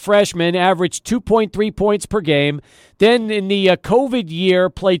 games as a freshman, averaged 2.3 points per game. Then in the COVID year,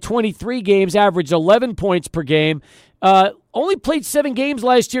 played 23 games, averaged 11 points per game. Only played 7 games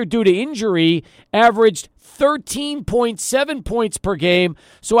last year due to injury, averaged 13.7 points per game.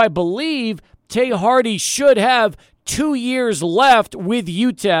 So I believe Tay Hardy should have 2 years left with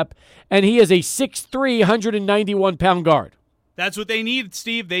UTEP, and he is a 6'3", 191-pound guard. That's what they need,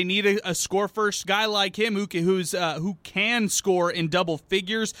 Steve. They need a score-first guy like him who can score in double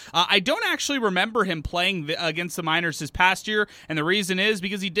figures. I don't actually remember him playing against the Miners this past year, and the reason is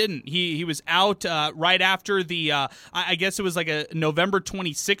because he didn't. He was out right after the, I guess it was like a November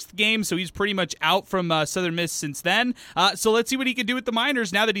 26th game, so he's pretty much out from Southern Miss since then. So let's see what he can do with the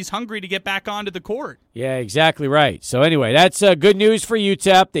Miners now that he's hungry to get back onto the court. Yeah, exactly right. So anyway, that's good news for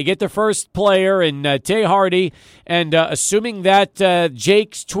UTEP. They get their first player in Tay Hardy, and assuming that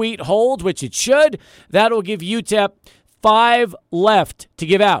Jake's tweet holds, which it should, that'll give UTEP 5 left to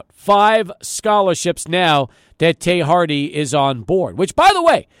give out. 5 scholarships now that Tay Hardy is on board. Which, by the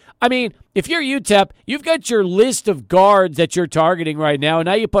way, I mean, if you're UTEP, you've got your list of guards that you're targeting right now, and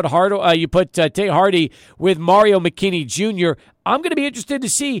now you put Tay Hardy with Mario McKinney Jr. I'm going to be interested to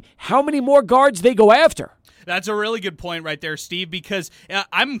see how many more guards they go after. That's a really good point right there, Steve, because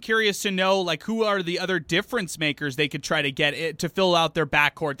I'm curious to know, like, who are the other difference makers they could try to get to fill out their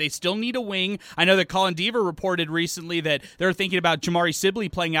backcourt. They still need a wing. I know that Colin Deaver reported recently that they're thinking about Jamari Sibley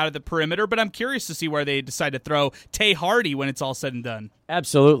playing out of the perimeter, but I'm curious to see where they decide to throw Tay Hardy when it's all said and done.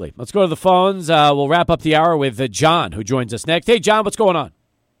 Absolutely. Let's go to the phones. We'll wrap up the hour with John, who joins us next. Hey, John, what's going on?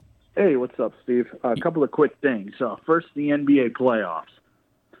 Hey, what's up, Steve? A couple of quick things. First, the NBA playoffs.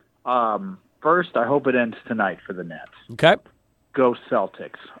 First, I hope it ends tonight for the Nets. Okay. Go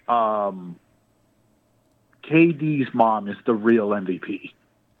Celtics. KD's mom is the real MVP.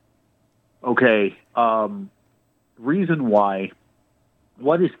 Okay. Reason why.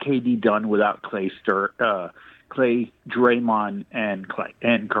 What has KD done without Clay, Draymond, and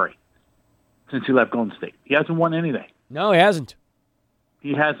Curry since he left Golden State? He hasn't won anything. No, he hasn't.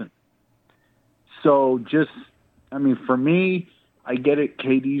 He hasn't. So for me, I get it.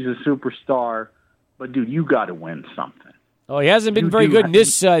 KD's a superstar, but dude, you got to win something. Oh, he hasn't been very good in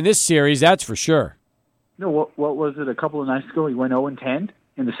this series, that's for sure. No, what was it? A couple of nights ago, he went 0-10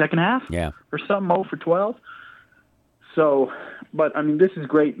 in the second half. Yeah, or something, 0 for 12. So, but this is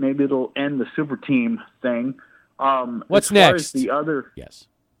great. Maybe it'll end the super team thing. What's as next? Far as the other, yes,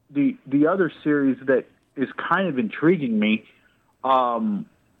 the other series that is kind of intriguing me,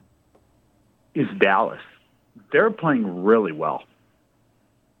 is Dallas. They're playing really well.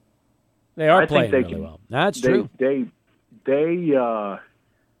 They are playing really well. That's true. That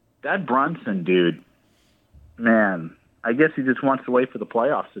Brunson dude, man, I guess he just wants to wait for the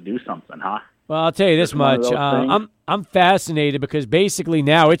playoffs to do something, huh? Well, I'll tell you this much. I'm fascinated because basically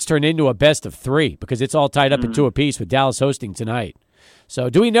now it's turned into a best of three because it's all tied up in 2 apiece with Dallas hosting tonight. So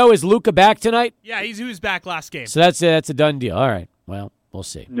do we know, is Luka back tonight? Yeah, he was back last game. So that's a done deal. All right. Well, we'll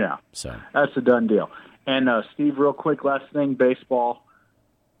see. Yeah, so that's a done deal. And, Steve, real quick, last thing, baseball.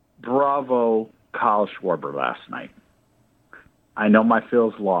 Bravo, Kyle Schwarber last night. I know my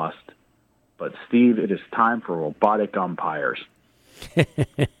Phil's lost, but, Steve, it is time for robotic umpires.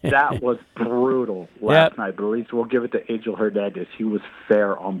 That was brutal last night, but at least we'll give it to Angel Hernandez. He was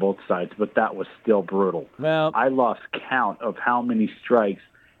fair on both sides, but that was still brutal. Well, I lost count of how many strikes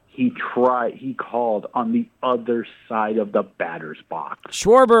he called on the other side of the batter's box.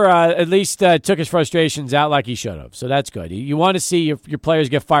 Schwarber at least took his frustrations out like he should have, so that's good. You want to see your players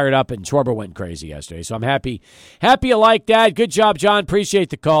get fired up, and Schwarber went crazy yesterday, so I'm happy you like that. Good job, John. Appreciate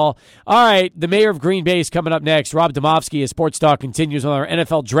the call. All right, the mayor of Green Bay is coming up next. Rob Demovsky as Sports Talk continues on our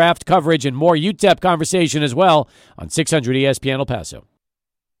NFL draft coverage and more UTEP conversation as well on 600 ESPN El Paso.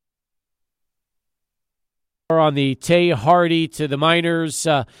 On the Tay Hardy to the Miners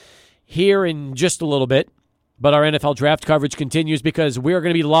here in just a little bit. But our NFL draft coverage continues because we're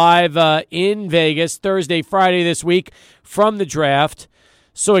going to be live in Vegas Thursday, Friday this week from the draft.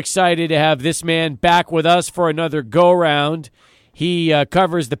 So excited to have this man back with us for another go-round. He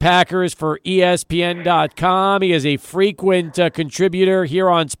covers the Packers for ESPN.com. He is a frequent contributor here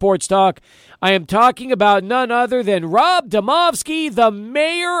on Sports Talk. I am talking about none other than Rob Demovsky, the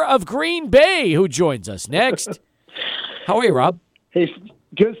mayor of Green Bay, who joins us next. How are you, Rob? Hey,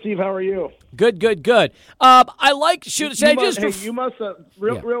 good, Steve. How are you? Good. I like to say you must have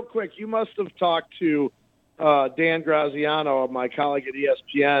real quick. You must have talked to Dan Graziano, my colleague at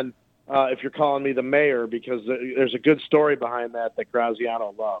ESPN. If you're calling me the mayor, because there's a good story behind that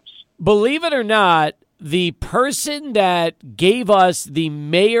Graziano loves. Believe it or not, the person that gave us the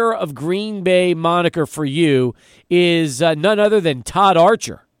mayor of Green Bay moniker for you is none other than Todd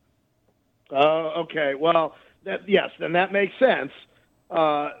Archer. Okay. Well, then that makes sense.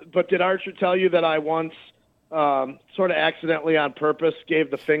 But did Archer tell you that I once sort of accidentally on purpose gave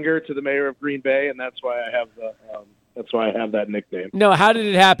the finger to the mayor of Green Bay, and that's why I have that nickname. No, how did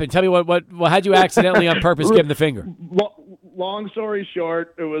it happen? Tell me what how'd you accidentally on purpose give him the finger? Long story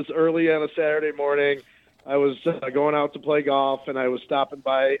short, it was early on a Saturday morning. I was going out to play golf, and I was stopping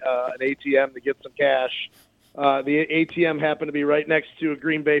by an ATM to get some cash. The ATM happened to be right next to a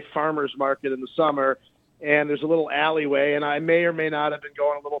Green Bay farmer's market in the summer, and there's a little alleyway, and I may or may not have been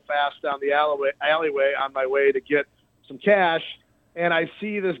going a little fast down the alleyway on my way to get some cash, and I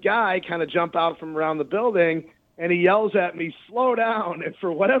see this guy kind of jump out from around the building, and he yells at me, "Slow down." And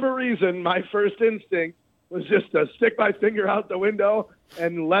for whatever reason, my first instinct was just to stick my finger out the window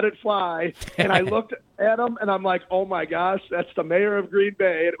and let it fly. And I looked at him, and I'm like, oh, my gosh, that's the mayor of Green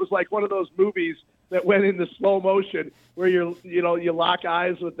Bay. And it was like one of those movies that went into slow motion where you lock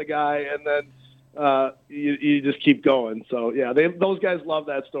eyes with the guy, and then you just keep going. So, yeah, those guys love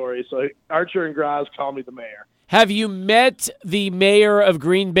that story. So Archer and Graz call me the mayor. Have you met the mayor of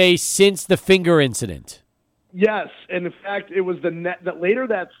Green Bay since the finger incident? Yes, and in fact, it was that later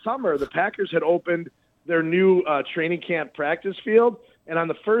that summer, the Packers had opened their new training camp practice field, and on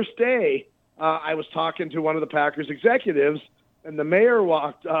the first day, I was talking to one of the Packers executives, and the mayor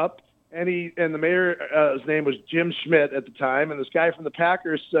walked up, and the mayor, his name was Jim Schmidt at the time, and this guy from the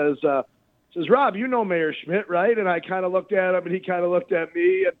Packers says, "Rob, you know Mayor Schmidt, right?" And I kind of looked at him, and he kind of looked at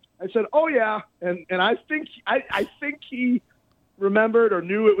me, and I said, "Oh yeah," and I think he remembered or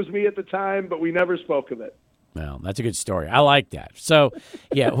knew it was me at the time, but we never spoke of it. Well, that's a good story. I like that. So,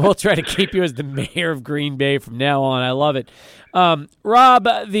 yeah, we'll try to keep you as the mayor of Green Bay from now on. I love it. Rob,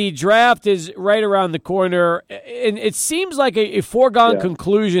 the draft is right around the corner, and it seems like a foregone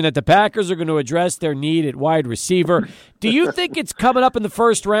conclusion that the Packers are going to address their need at wide receiver. Do you think it's coming up in the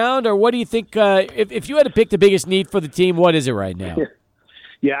first round, or what do you think? If you had to pick the biggest need for the team, what is it right now?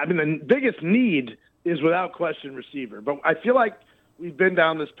 Yeah, I mean, the biggest need is without question receiver, but I feel like we've been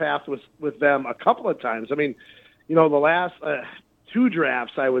down this path with them a couple of times. I mean, the last two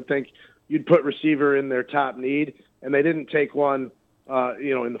drafts, I would think you'd put receiver in their top need, and they didn't take one,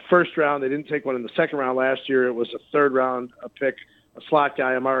 in the first round. They didn't take one in the second round last year. It was a third round pick, a slot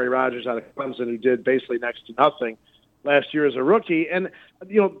guy, Amari Rodgers out of Clemson, who did basically next to nothing last year as a rookie. And,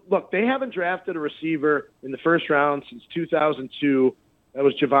 look, they haven't drafted a receiver in the first round since 2002. That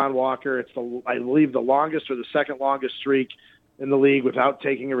was Javon Walker. It's, I believe, the longest or the second longest streak in the league without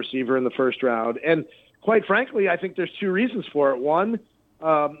taking a receiver in the first round. And quite frankly, I think there's two reasons for it. One,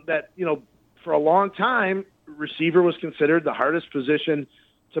 that, for a long time, receiver was considered the hardest position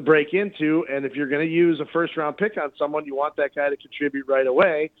to break into. And if you're going to use a first-round pick on someone, you want that guy to contribute right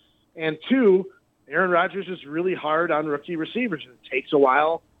away. And two, Aaron Rodgers is really hard on rookie receivers. It takes a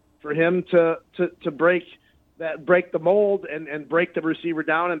while for him to break the mold and break the receiver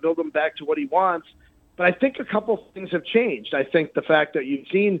down and build him back to what he wants. But I think a couple of things have changed. I think the fact that you've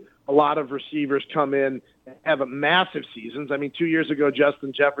seen a lot of receivers come in and have a massive seasons. I mean, 2 years ago,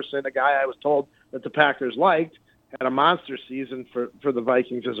 Justin Jefferson, a guy I was told that the Packers liked, had a monster season for the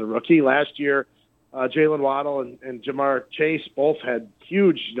Vikings as a rookie. Last year, Jalen Waddle and Jamar Chase both had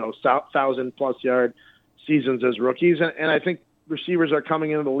huge, 1,000-plus yard seasons as rookies. And I think receivers are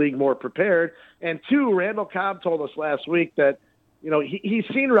coming into the league more prepared. And two, Randall Cobb told us last week that, he's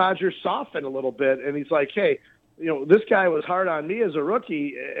seen Rodgers soften a little bit, and he's like, hey, this guy was hard on me as a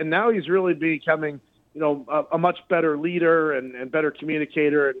rookie, and now he's really becoming, a much better leader and better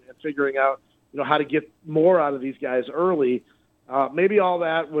communicator and figuring out, how to get more out of these guys early. Maybe all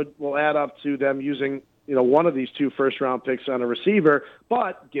that will add up to them using, one of these two first-round picks on a receiver.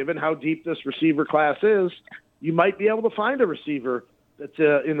 But given how deep this receiver class is, you might be able to find a receiver that's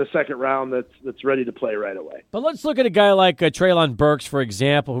in the second round that's ready to play right away. But let's look at a guy like Treylon Burks, for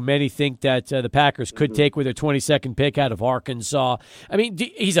example, who many think that the Packers could take with their 22nd pick out of Arkansas. I mean,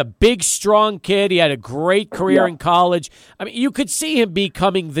 he's a big, strong kid. He had a great career in college. I mean, you could see him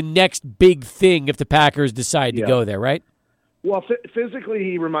becoming the next big thing if the Packers decide to go there, right? Well, physically,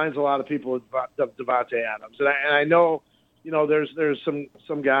 he reminds a lot of people of Devontae Adams, and I know, there's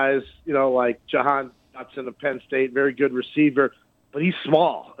some guys, like Jahan Dotson of Penn State, very good receiver, but he's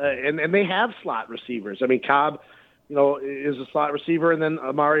small, and they have slot receivers. I mean, Cobb, is a slot receiver, and then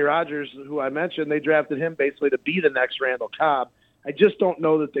Amari Rodgers, who I mentioned, they drafted him basically to be the next Randall Cobb. I just don't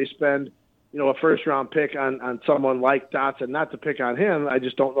know that they spend, a first-round pick on someone like Dotson. Not to pick on him, I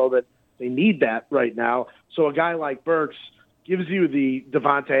just don't know that they need that right now. So a guy like Burks gives you the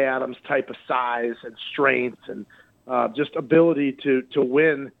Devontae Adams type of size and strength and just ability to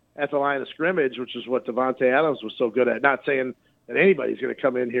win at the line of scrimmage, which is what Devontae Adams was so good at. Not saying that anybody's going to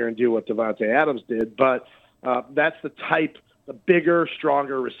come in here and do what Devontae Adams did, but that's the bigger,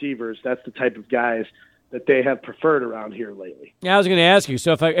 stronger receivers. That's the type of guys that they have preferred around here lately. Yeah, I was going to ask you.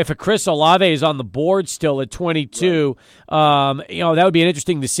 So if a Chris Olave is on the board still at 22, that would be an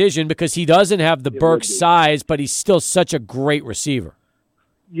interesting decision because he doesn't have the Burks size, but he's still such a great receiver.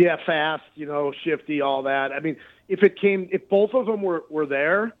 Yeah, fast, shifty, all that. I mean, if both of them were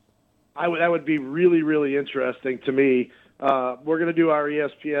there, that would be really, really interesting to me. We're going to do our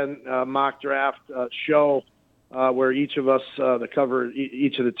ESPN mock draft show where each of us that cover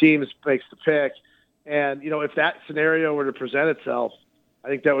each of the teams makes the pick. And, if that scenario were to present itself, I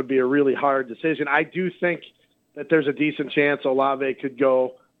think that would be a really hard decision. I do think that there's a decent chance Olave could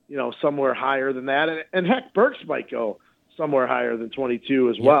go, somewhere higher than that. And heck, Burks might go somewhere higher than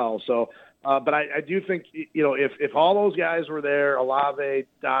 22 as well. So, but I do think, if all those guys were there, Olave,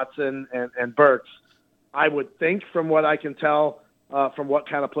 Dotson, and Burks, I would think from what I can tell from what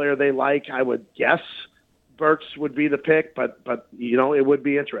kind of player they like, I would guess Burks would be the pick, but it would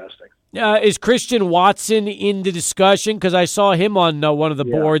be interesting. Is Christian Watson in the discussion? Because I saw him on one of the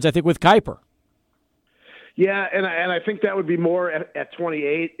boards, I think, with Kuiper. Yeah, and I think that would be more at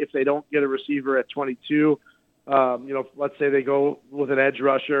 28 if they don't get a receiver at 22. Let's say they go with an edge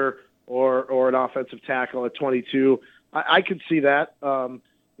rusher or an offensive tackle at 22. I could see that.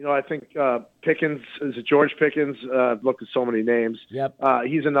 I think Pickens, is it George Pickens? I've looked at so many names. Yep.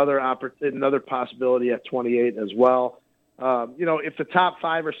 He's another possibility at 28 as well. If the top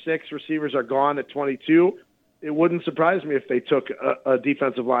 5 or 6 receivers are gone at 22, it wouldn't surprise me if they took a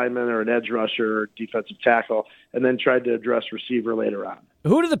defensive lineman or an edge rusher or defensive tackle and then tried to address receiver later on.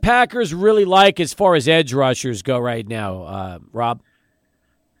 Who do the Packers really like as far as edge rushers go right now, Rob?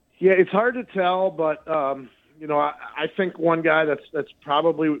 Yeah, it's hard to tell, but I think one guy that's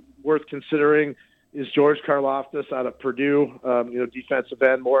probably worth considering is George Karlaftis out of Purdue. Defensive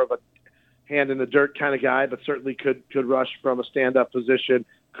end, more of a hand in the dirt kind of guy, but certainly could rush from a stand-up position,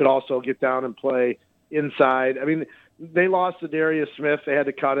 could also get down and play inside. I mean, they lost to Darius Smith. They had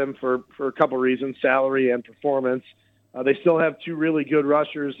to cut him for a couple reasons, salary and performance. They still have 2 really good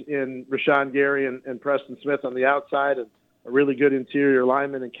rushers in Rashawn Gary and Preston Smith on the outside, and a really good interior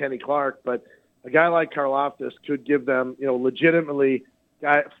lineman in Kenny Clark. But a guy like Karlaftis could give them, legitimately,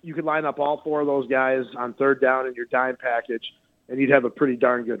 you could line up all 4 of those guys on third down in your dime package, and you'd have a pretty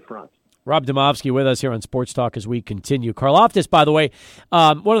darn good front. Rob Demovsky with us here on Sports Talk as we continue. Karlaftis, by the way,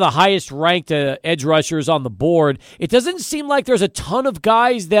 one of the highest-ranked edge rushers on the board. It doesn't seem like there's a ton of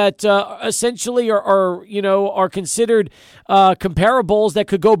guys that essentially are considered comparables that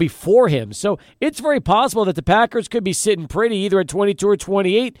could go before him. So it's very possible that the Packers could be sitting pretty either at 22 or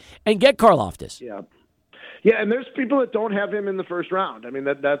 28 and get Karlaftis. Yeah, and there's people that don't have him in the first round. I mean,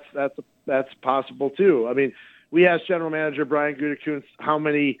 that's possible too. I mean, we asked General Manager Brian Gutekunst how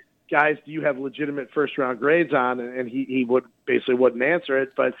many guys do you have legitimate first-round grades on, and he wouldn't answer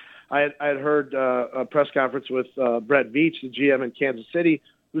it. But I had heard a press conference with Brett Veach, the GM in Kansas City,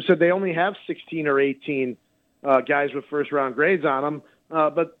 who said they only have 16 or 18 guys with first-round grades on them.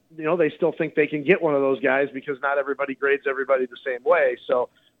 But, they still think they can get one of those guys because not everybody grades everybody the same way. So,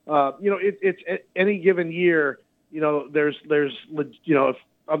 it's any given year, there's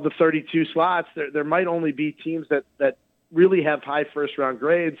of the 32 slots, there might only be teams that really have high first-round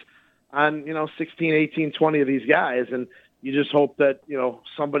grades on, 16, 18, 20 of these guys. And you just hope that,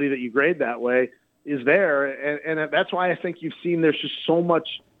 somebody that you grade that way is there. And that's why I think you've seen there's just so much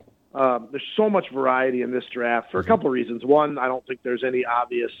variety in this draft for a couple of reasons. One, I don't think there's any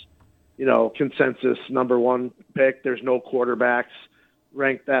obvious, consensus number one pick. There's no quarterbacks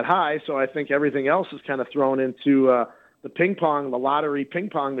ranked that high. So I think everything else is kind of thrown into the lottery ping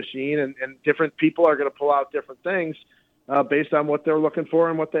pong machine, and different people are going to pull out different things based on what they're looking for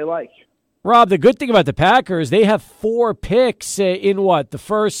and what they like. Rob, the good thing about the Packers, they have 4 picks in the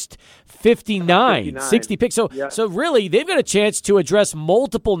first 59, 60 picks. So really, they've got a chance to address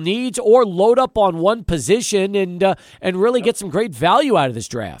multiple needs or load up on one position and really get some great value out of this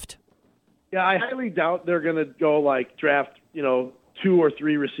draft. Yeah, I highly doubt they're going to go draft, 2 or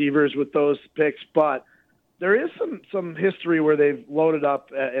 3 receivers with those picks, but there is some history where they've loaded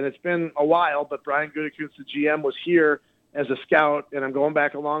up, and it's been a while, but Brian Gutekunst, the GM, was here as a scout, and I'm going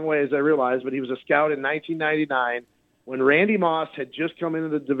back a long way, as I realize, but he was a scout in 1999 when Randy Moss had just come into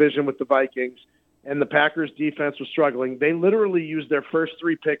the division with the Vikings and the Packers defense was struggling. They literally used their first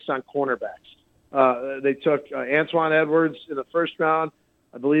 3 picks on cornerbacks. They took Antoine Edwards in the first round.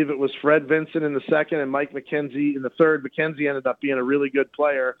 I believe it was Fred Vincent in the second and Mike McKenzie in the third. McKenzie ended up being a really good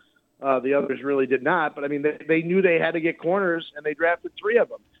player. The others really did not. But, I mean, they knew they had to get corners, and they drafted 3 of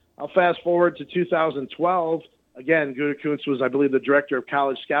them. I'll fast forward to 2012. Again, Gutekunst was, I believe, the director of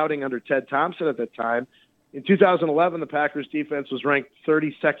college scouting under Ted Thompson at that time. In 2011, the Packers defense was ranked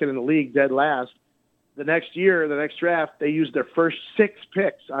 32nd in the league, dead last. The next year, the next draft, they used their first 6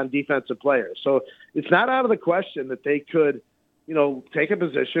 picks on defensive players. So it's not out of the question that they could, take a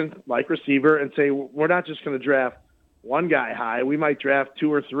position like receiver and say, we're not just going to draft one guy high. We might draft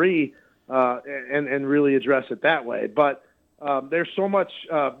 2 or 3 and really address it that way. But there's so much.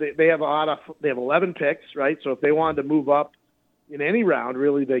 They have 11 picks, right? So if they wanted to move up in any round,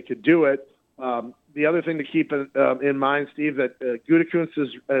 really they could do it. The other thing to keep in mind, Steve, that Gutekunst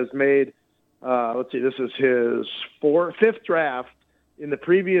has made. Let's see, this is his 5th draft. In the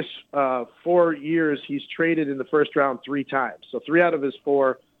previous 4 years, he's traded in the first round 3 times. So 3 out of his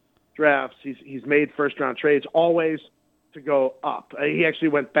 4 drafts, he's made first round trades, always to go up. He actually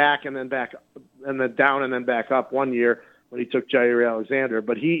went back and then back and then down and then back up one year when he took Jair Alexander.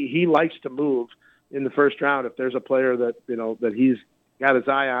 But he likes to move in the first round if there's a player that that he's got his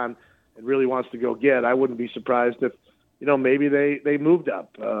eye on and really wants to go get. I wouldn't be surprised if maybe they moved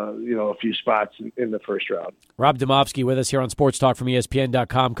up a few spots in the first round. Rob Demovsky with us here on Sports Talk from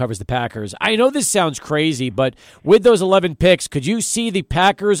ESPN.com, covers the Packers. I know this sounds crazy, but with those 11 picks, could you see the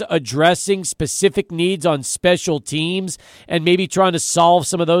Packers addressing specific needs on special teams and maybe trying to solve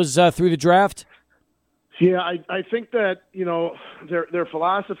some of those through the draft? Yeah, I think that, their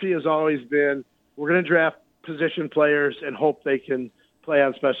philosophy has always been, we're going to draft position players and hope they can play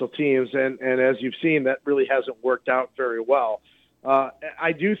on special teams. And as you've seen, that really hasn't worked out very well.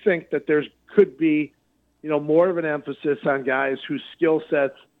 I do think that could be, more of an emphasis on guys whose skill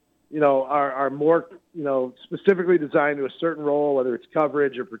sets, are more, specifically designed to a certain role, whether it's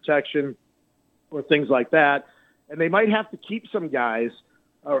coverage or protection or things like that. And they might have to keep some guys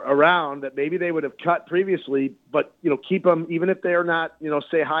around that maybe they would have cut previously, but, keep them, even if they're not,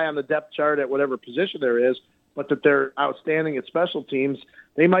 say high on the depth chart at whatever position there is, but that they're outstanding at special teams.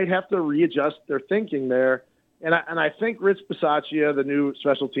 They might have to readjust their thinking there. And I think Rich Bisaccia, the new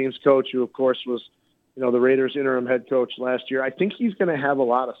special teams coach, who of course was, the Raiders interim head coach last year, I think he's going to have a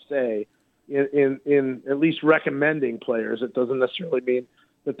lot of say in at least recommending players. It doesn't necessarily mean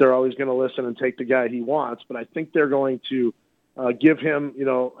that they're always going to listen and take the guy he wants, but I think they're going to give him,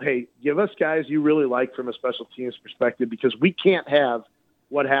 hey, give us guys you really like from a special teams perspective, because we can't have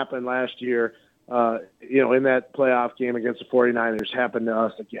what happened last year in that playoff game against the 49ers happened to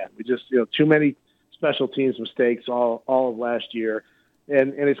us again. We just, too many special teams mistakes all of last year.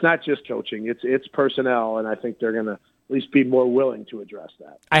 And it's not just coaching, it's personnel, and I think they're going to at least be more willing to address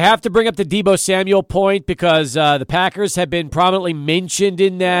that. I have to bring up the Deebo Samuel point because the Packers have been prominently mentioned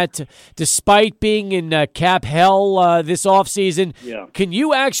in that, despite being in cap hell this offseason. Yeah. Can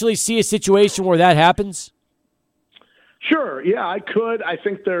you actually see a situation where that happens? Sure, yeah, I could. I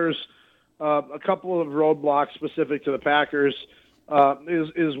think there's a couple of roadblocks specific to the Packers.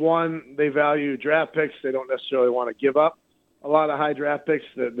 Is one, they value draft picks. They don't necessarily want to give up a lot of high draft picks.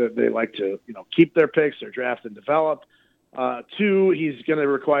 That they like to keep their picks or draft and develop. Two, he's going to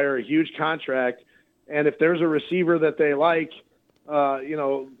require a huge contract, and if there's a receiver that they like,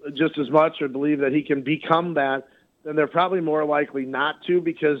 just as much or believe that he can become that, then they're probably more likely not to,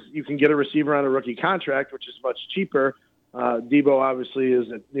 because you can get a receiver on a rookie contract, which is much cheaper. Deebo obviously is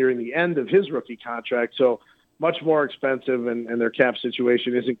nearing the end of his rookie contract, so much more expensive, and their cap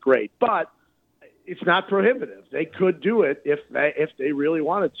situation isn't great. But it's not prohibitive. They could do it if they really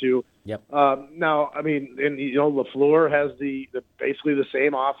wanted to. Yep. Now, I mean, and LaFleur has the basically the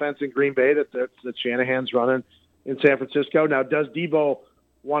same offense in Green Bay that Shanahan's running in San Francisco. Now, does Deebo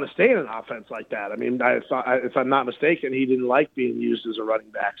want to stay in an offense like that? I mean, I thought, if I'm not mistaken, he didn't like being used as a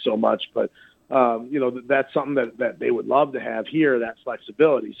running back so much, but that's something that they would love to have here, that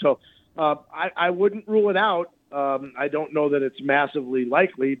flexibility. So I wouldn't rule it out. I don't know that it's massively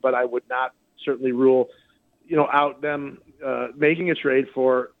likely, but I would not certainly rule out them making a trade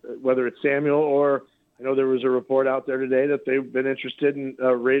for whether it's Samuel or, I know there was a report out there today that they've been interested in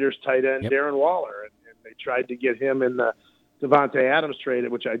Raiders tight end Darren Waller, and they tried to get him in the Devontae Adams trade,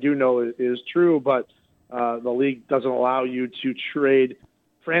 which I do know is true, but the league doesn't allow you to trade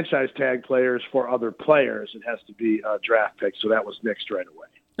franchise tag players for other players. It has to be a draft pick, so that was nixed right away.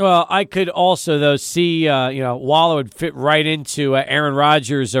 Well, I could also, though, see, Waller would fit right into Aaron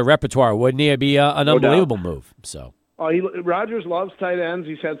Rodgers' repertoire, wouldn't he? It'd be an unbelievable move. So, Rodgers loves tight ends.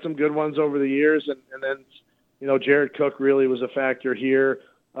 He's had some good ones over the years, and then, Jared Cook really was a factor here.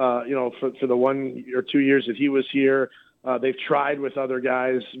 For the 1 or 2 years that he was here, they've tried with other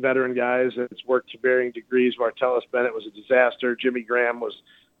guys, veteran guys, and it's worked to varying degrees. Martellus Bennett was a disaster. Jimmy Graham was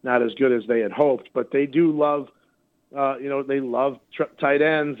not as good as they had hoped, but they do love. They love tight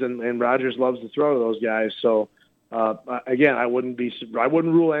ends, and Rodgers loves to throw to those guys. So, again, I wouldn't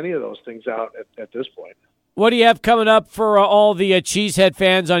rule any of those things out at this point. What do you have coming up for all the Cheesehead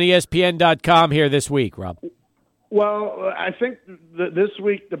fans on ESPN.com here this week, Rob? Well, I think this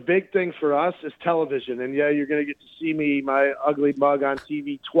week the big thing for us is television. And, yeah, you're going to get to see me, my ugly mug, on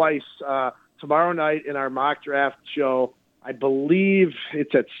TV twice tomorrow night in our mock draft show. I believe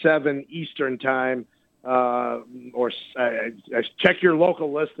it's at 7 Eastern time. Or check your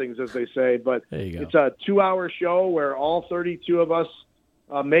local listings, as they say. But it's a 2-hour show where all 32 of us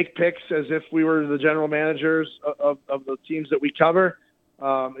make picks as if we were the general managers of the teams that we cover.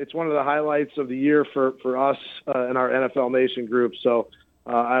 It's one of the highlights of the year for us in our NFL Nation group. So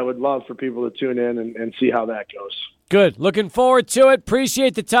I would love for people to tune in and see how that goes. Good. Looking forward to it.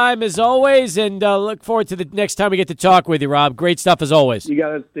 Appreciate the time as always, and look forward to the next time we get to talk with you, Rob. Great stuff as always. You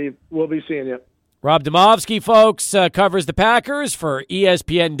got it, Steve. We'll be seeing you. Rob Demovsky, folks, covers the Packers for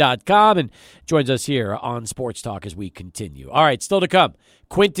ESPN.com and joins us here on Sports Talk as we continue. All right, still to come,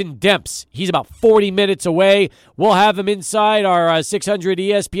 Quintin Demps. He's about 40 minutes away. We'll have him inside our 600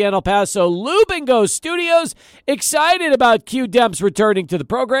 ESPN El Paso Lubingo studios. Excited about Q Demps returning to the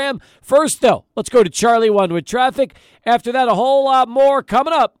program. First, though, let's go to Charlie 1 with traffic. After that, a whole lot more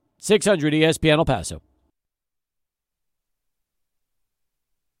coming up. 600 ESPN El Paso.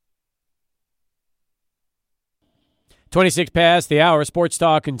 26 past the hour. Sports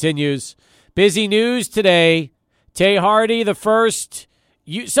Talk continues. Busy news today. Tay Hardy, the first.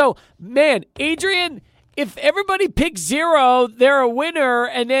 Adrian, if everybody picks 0, they're a winner,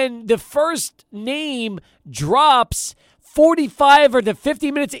 and then the first name drops 45 or to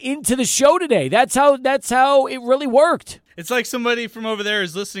 50 minutes into the show today. That's how it really worked. It's like somebody from over there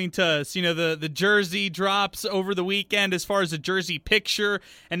is listening to us. The jersey drops over the weekend as far as a jersey picture,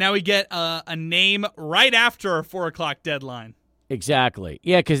 and now we get a name right after our 4 o'clock deadline. Exactly.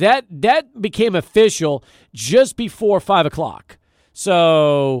 Yeah, because that became official just before 5 o'clock.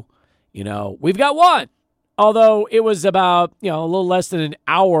 So, we've got one. Although it was about, a little less than an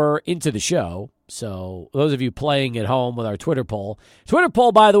hour into the show. So those of you playing at home with our Twitter poll,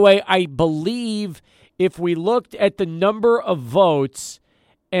 by the way, I believe if we looked at the number of votes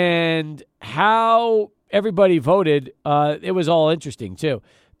and how everybody voted, it was all interesting too,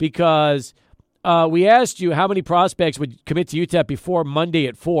 because we asked you how many prospects would commit to UTEP before Monday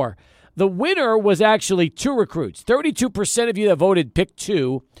at 4. the winner was actually 2 recruits. 32% of you that voted picked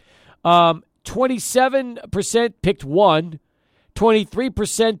 2. 27% picked 1.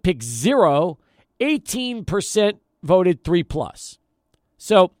 23% picked 0. 18% voted 3+.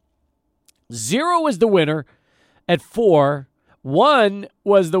 So 0 was the winner at 4. 1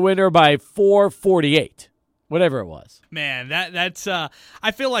 was the winner by 448. Whatever it was. Man, that's I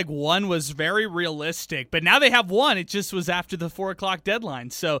feel like 1 was very realistic, but now they have 1. It just was after the 4:00 deadline.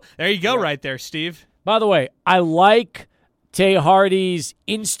 So there you go, right there, Steve. By the way, I like Tay Hardy's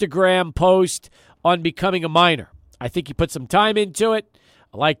Instagram post on becoming a minor. I think he put some time into it.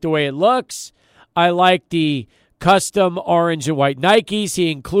 I like the way it looks. I like the custom orange and white Nikes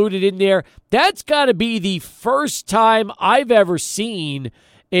he included in there. That's got to be the first time I've ever seen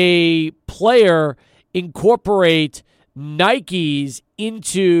a player incorporate Nikes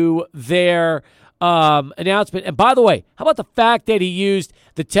into their announcement. And by the way, how about the fact that he used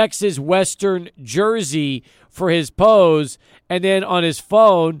the Texas Western jersey for his pose, and then on his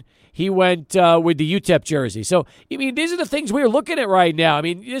phone he went with the UTEP jersey. So, I mean, these are the things we're looking at right now. I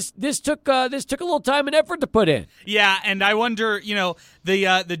mean, this took a little time and effort to put in. Yeah, and I wonder,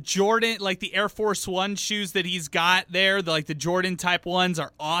 the Jordan, like the Air Force One shoes that he's got there, like the Jordan type ones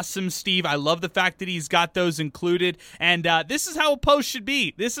are awesome, Steve. I love the fact that he's got those included. And this is how a post should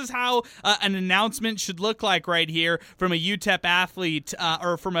be. This is how an announcement should look like right here from a UTEP athlete,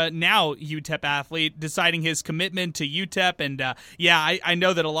 or from a now UTEP athlete deciding his commitment to UTEP. And I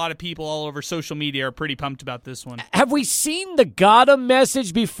know that a lot of people all over social media are pretty pumped about this one. Have we seen the got him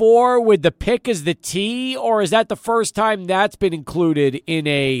message before with the pick as the T, or is that the first time that's been included in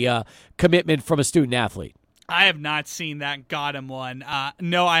a commitment from a student athlete? I have not seen that got him one.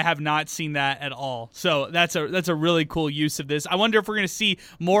 No, I have not seen that at all. So that's a really cool use of this. I wonder if we're going to see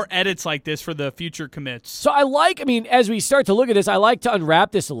more edits like this for the future commits. So as we start to look at this, I like to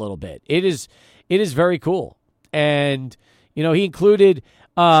unwrap this a little bit. It is very cool. And, he included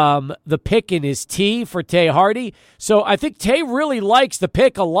the pick in his tee for Tay Hardy. So I think Tay really likes the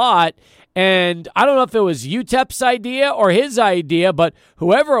pick a lot. And I don't know if it was UTEP's idea or his idea, but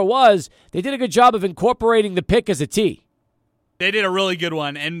whoever it was, they did a good job of incorporating the pick as a tee. They did a really good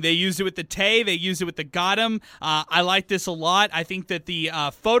one, and they used it with the Tay. They used it with the Gotham. I like this a lot. I think that the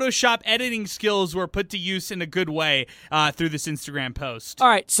Photoshop editing skills were put to use in a good way through this Instagram post. All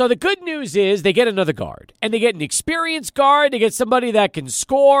right, so the good news is they get another guard, and they get an experienced guard. They get somebody that can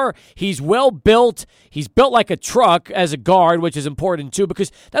score. He's well built. He's built like a truck as a guard, which is important too,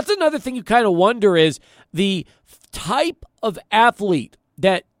 because that's another thing you kind of wonder is the type of athlete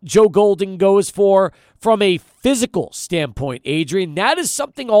that Joe Golding goes for from a physical standpoint, Adrian. That is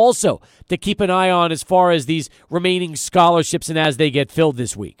something also to keep an eye on as far as these remaining scholarships and as they get filled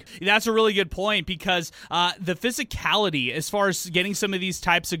this week. That's a really good point because the physicality as far as getting some of these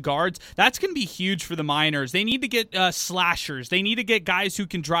types of guards, that's going to be huge for the Miners. They need to get slashers. They need to get guys who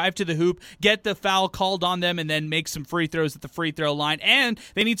can drive to the hoop, get the foul called on them, and then make some free throws at the free throw line. And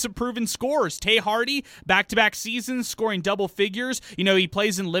they need some proven scorers. Tay Hardy, back-to-back seasons, scoring double figures. He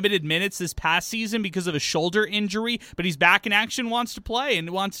plays in limited minutes this past season because of a shoulder injury, but he's back in action, wants to play, and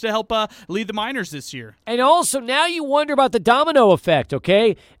wants to help lead the Miners this year. And also, now you wonder about the domino effect,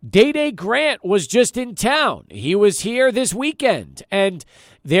 okay? Day Grant was just in town. He was here this weekend, and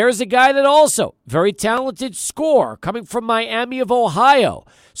there's a guy that also, very talented scorer, coming from Miami of Ohio.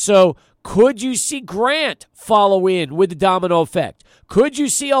 So could you see Grant follow in with the domino effect? Could you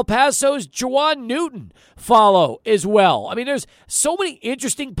see El Paso's Juwan Newton follow as well? I mean, there's so many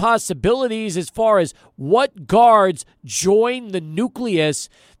interesting possibilities as far as what guards join the nucleus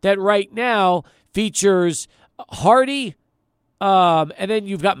that right now features Hardy, and then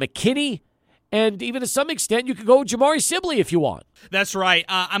you've got McKinney, and even to some extent you could go Jamari Sibley if you want. That's right.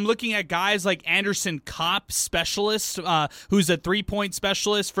 I'm looking at guys like Anderson Kopp, specialist, who's a three-point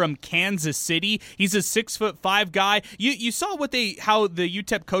specialist from Kansas City. He's a 6'5" guy. You saw how the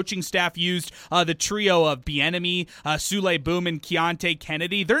UTEP coaching staff used the trio of Bieniemy, Sule Boom, and Keontae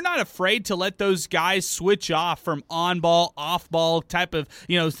Kennedy. They're not afraid to let those guys switch off from on-ball, off-ball type of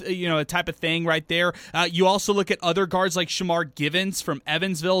type of thing right there. You also look at other guards like Shamar Givens from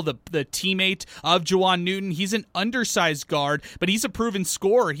Evansville, the teammate of Juwan Newton. He's an undersized guard, but he's a proven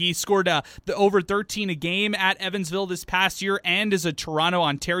scorer. He scored over 13 a game at Evansville this past year and is a Toronto,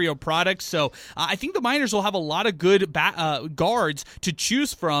 Ontario product. So I think the Miners will have a lot of good guards to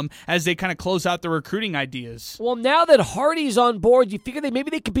choose from as they kind of close out the recruiting ideas. Well, now that Hardy's on board, you figure I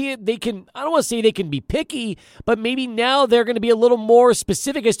don't want to say they can be picky, but maybe now they're going to be a little more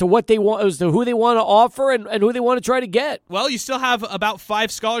specific as to what they want, as to who they want to offer and who they want to try to get. Well, you still have about 5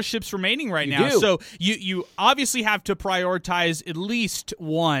 scholarships remaining right now. do. So you obviously have to prioritize at least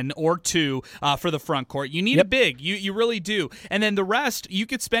one or two for the front court. You need a big. You really do. And then the rest, you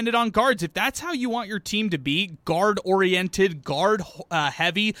could spend it on guards. If that's how you want your team to be, guard-oriented,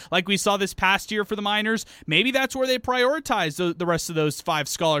 guard-heavy, like we saw this past year for the Miners, maybe that's where they prioritize the rest of those 5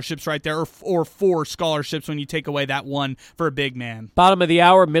 scholarships right there, or 4 scholarships when you take away that one for a big man. Bottom of the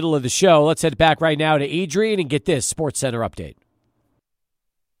hour, middle of the show. Let's head back right now to Adrian and get this Sports Center update.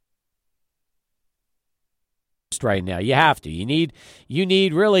 Right now, you have to. You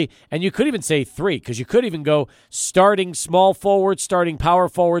need really, and you could even say 3, because you could even go starting small forward, starting power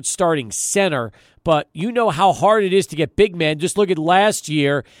forward, starting center. But you know how hard it is to get big men. Just look at last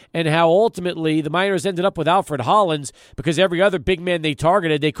year and how ultimately the Miners ended up with Alfred Hollins, because every other big man they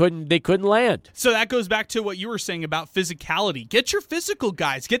targeted, they couldn't land. So that goes back to what you were saying about physicality. Get your physical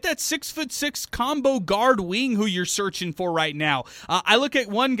guys. Get that 6'6" combo guard wing who you're searching for right now. I look at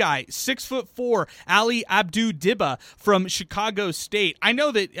one guy, 6'4", Ali Abdu-Dibba from Chicago State. I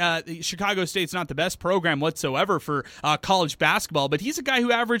know that Chicago State's not the best program whatsoever for college basketball, but he's a guy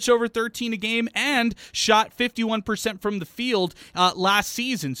who averaged over 13 a game and shot 51% from the field last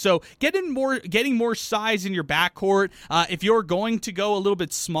season. So getting more size in your backcourt. If you're going to go a little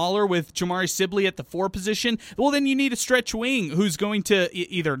bit smaller with Jamari Sibley at the 4 position, well, then you need a stretch wing who's going to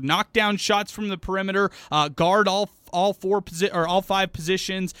either knock down shots from the perimeter, guard all 5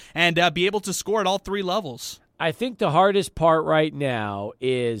 positions, and be able to score at all 3 levels. I think the hardest part right now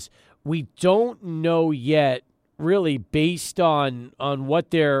is we don't know yet, really, based on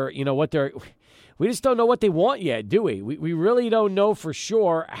what they're. We just don't know what they want yet, do we? We really don't know for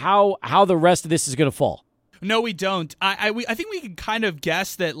sure how the rest of this is going to fall. No, we don't. I think we can kind of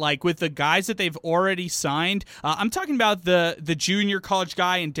guess that, like, with the guys that they've already signed, I'm talking about the junior college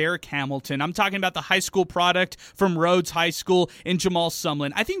guy in Derek Hamilton. I'm talking about the high school product from Rhodes High School in Jamal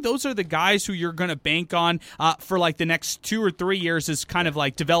Sumlin. I think those are the guys who you're going to bank on for, like, the next 2 or 3 years as kind of,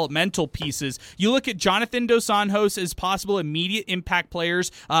 like, developmental pieces. You look at Jonathan Dos Anjos as possible immediate impact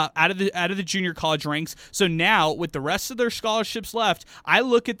players out of the junior college ranks. So now, with the rest of their scholarships left, I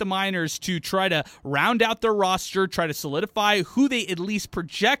look at the Miners to try to round out their roster, try to solidify who they at least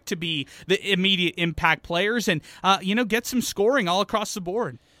project to be the immediate impact players, and get some scoring all across the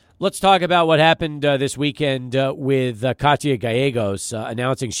board. Let's talk about what happened this weekend with Katia Gallegos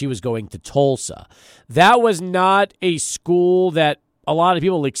announcing she was going to Tulsa. That was not a school that a lot of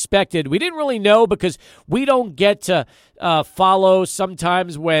people expected. We didn't really know because we don't get to follow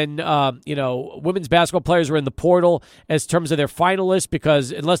sometimes when women's basketball players were in the portal as terms of their finalists,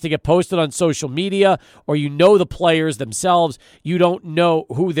 because unless they get posted on social media or the players themselves, you don't know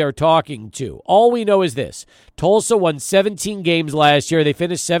who they're talking to. All we know is this: Tulsa won 17 games last year. They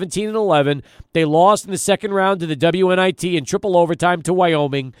finished 17-11. They lost in the second round to the WNIT in triple overtime to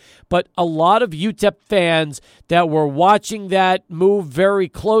Wyoming. But a lot of UTEP fans that were watching that move very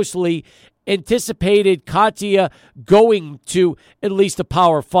closely anticipated Katia going to at least a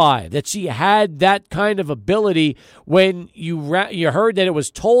Power 5, that she had that kind of ability. When you heard that it was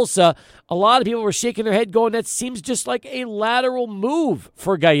Tulsa, a lot of people were shaking their head going, that seems just like a lateral move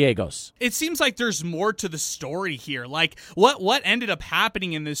for Gallegos. It seems like there's more to the story here. Like, what ended up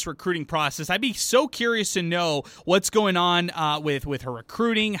happening in this recruiting process? I'd be so curious to know what's going on with her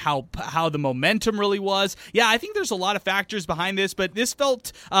recruiting, how the momentum really was. Yeah, I think there's a lot of factors behind this, but this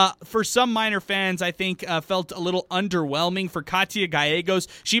felt, for some Miner fans, I think, felt a little underwhelming for Katia Gallegos.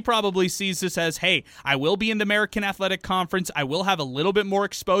 She probably sees this as, hey, I will be in the American Athletic Conference. I will have a little bit more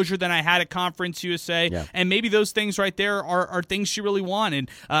exposure than I had at Conference USA. Yeah. And maybe those things right there are things she really wanted.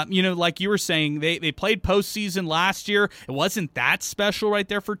 Like you were saying, they played postseason last year. It wasn't that special right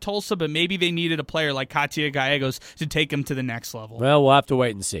there for Tulsa, but maybe they needed a player like Katia Gallegos to take them to the next level. Well, we'll have to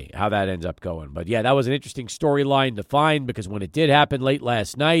wait and see how that ends up going. But yeah, that was an interesting storyline to find, because when it did happen late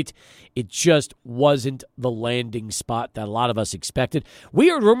last night, it just wasn't the landing spot that a lot of us expected. We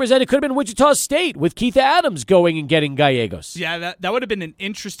heard rumors that it could have been Wichita State with Keith Adams going and getting Gallegos. Yeah, that would have been an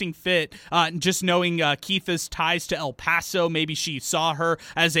interesting fit. Just knowing Keith's ties to El Paso, maybe she saw her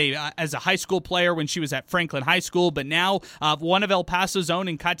as a high school player when she was at Franklin High School, but now one of El Paso's own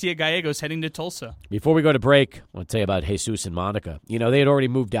and Katia Gallegos heading to Tulsa. Before we go to break, I want to tell you about Jesus and Monica. They had already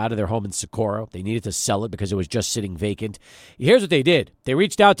moved out of their home in Socorro. They needed to sell it because it was just sitting vacant. Here's what they did. They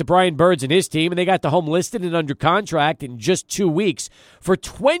reached out to Brian Birds and his team, and they got the home listed and under contract in just 2 weeks for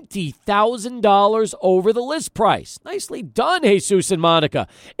 $20,000 over the list price. Nicely done, Jesus and Monica.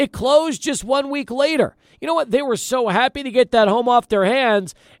 It closed just 1 week later. You know what? They were so happy to get that home off their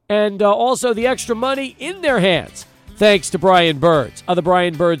hands and also the extra money in their hands, thanks to Brian Birds of the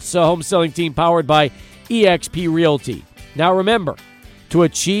Brian Birds home selling team powered by eXp Realty. Now remember, To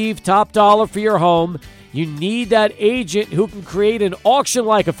achieve top dollar for your home, you need that agent who can create an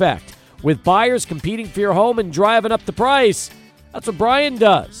auction-like effect with buyers competing for your home and driving up the price. That's what Brian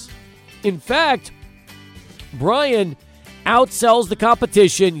does. In fact, Brian outsells the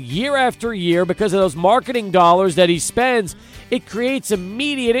competition year after year because of those marketing dollars that he spends. It creates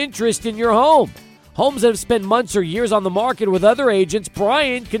immediate interest in your home. Homes that have spent months or years on the market with other agents,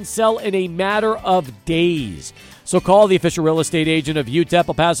 Brian can sell in a matter of days. So call the official real estate agent of UTEP,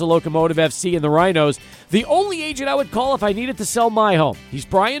 El Paso Locomotive FC, and the Rhinos. The only agent I would call if I needed to sell my home. He's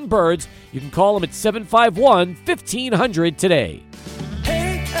Brian Birds. You can call him at 751-1500 today.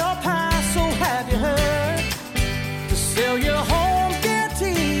 Hey, El Paso, have you heard? To sell your home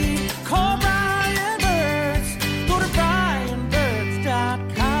guaranteed, call Brian Birds. Go to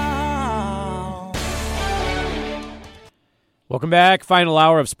brianbirds.com. Welcome back. Final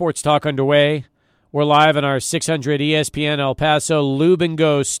hour of Sports Talk underway. We're live in our 600 ESPN El Paso Lube and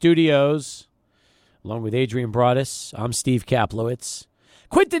Go studios. Along with Adrian Broadus, I'm Steve Kaplowitz.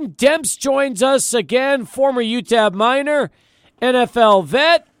 Quintin Demps joins us again, former UTEP Miner, NFL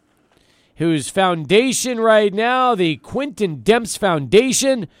vet, whose foundation right now, the Quintin Demps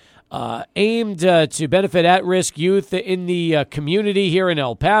Foundation, aimed to benefit at-risk youth in the community here in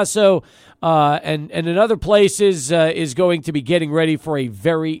El Paso and in other places, is going to be getting ready for a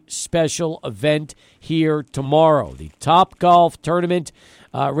very special event here tomorrow. The Top Golf Tournament,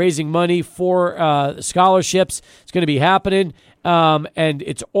 raising money for scholarships. It's going to be happening, and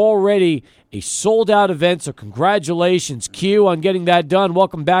it's already a sold-out event, so congratulations, Q, on getting that done.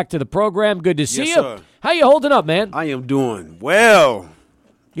 Welcome back to the program. Good to see you. Sir. How you holding up, man? I am doing well.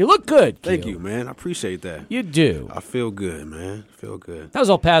 You look good, Q. Thank you, man. I appreciate that. You do. I feel good, man. Feel good. How's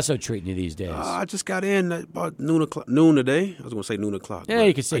El Paso treating you these days? I just got in at about noon today. I was going to say noon o'clock. Yeah,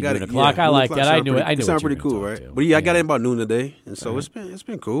 you can say noon o'clock. I like that. I knew it. It sounds pretty cool, right? But I got in about noon today, and so it's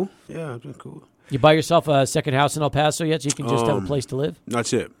been cool. Yeah, it's been cool. You buy yourself a second house in El Paso yet, so you can just have a place to live? Not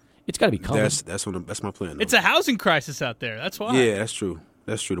yet. It's got to be coming. That's my plan. Though. It's a housing crisis out there. That's why. Yeah, that's true.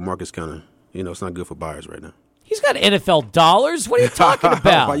 That's true. The market's kind of, it's not good for buyers right now. He's got NFL dollars. What are you talking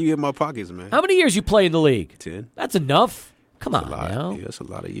about? Why you in my pockets, man? How many years you play in the league? 10. That's enough. Come on now. Yeah, that's a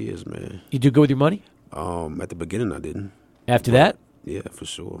lot of years, man. You do good with your money? At the beginning, I didn't. After that? Yeah, for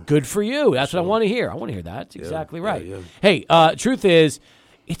sure. Good for you. That's what I want to hear. I want to hear that. That's exactly right. Yeah. Hey, truth is,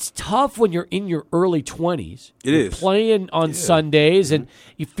 it's tough when you're in your early 20s. You're playing on Sundays, and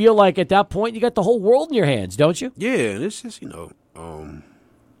you feel like at that point you got the whole world in your hands, don't you? Yeah, and it's just,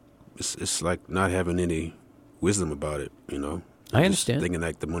 it's like not having any wisdom about it, I understand. Just thinking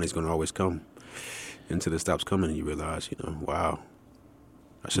like the money's going to always come until it stops coming, and you realize, wow,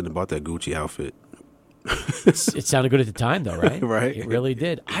 I shouldn't have bought that Gucci outfit. It sounded good at the time, though, right? Right. It really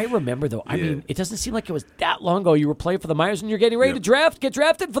did. I remember, though. I mean, it doesn't seem like it was that long ago you were playing for the Miners and you're getting ready to get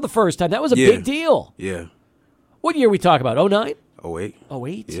drafted for the first time. That was a big deal. Yeah. What year are we talking about? 09? 08.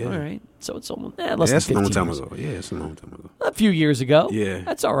 08? Yeah. All right. So it's almost less That's than 15 a long time years. ago. Yeah, it's a long time ago. A few years ago. Yeah.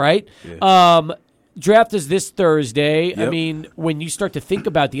 That's all right. Yeah. Draft is this Thursday. Yep. I mean, when you start to think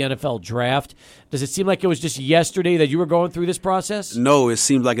about the NFL draft, does it seem like it was just yesterday that you were going through this process? No, it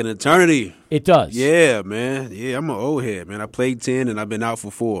seems like an eternity. It does. Yeah, man. Yeah, I'm an old head, man. I played 10 and I've been out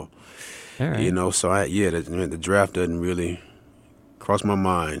for 4. All right. So the draft doesn't really cross my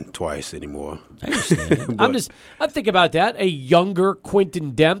mind twice anymore. I understand. I'm thinking about that. A younger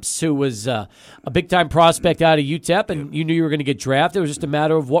Quintin Demps, who was a big-time prospect out of UTEP, and you knew you were going to get drafted. It was just a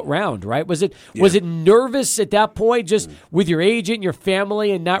matter of what round, right? Was it nervous at that point, just with your agent, your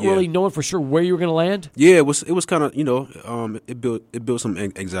family, and not really knowing for sure where you were going to land? Yeah, it was kind of, it built some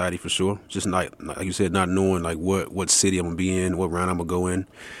anxiety for sure. Just like you said, not knowing like what city I'm going to be in, what round I'm going to go in.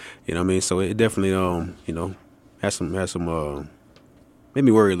 You know what I mean? So it definitely, had some made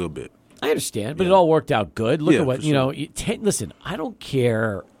me worry a little bit. I understand, but it all worked out good. Look at what, sure. Listen, I don't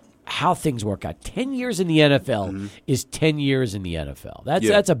care how things work out. 10 years in the NFL is 10 years in the NFL.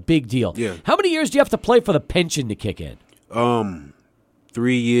 That's a big deal. Yeah. How many years do you have to play for the pension to kick in?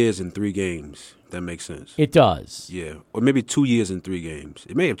 3 years and 3 games. That makes sense. It does. Yeah. Or maybe 2 years and 3 games.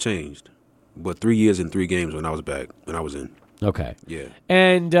 It may have changed, but 3 years and 3 games when I was in. Okay. Yeah.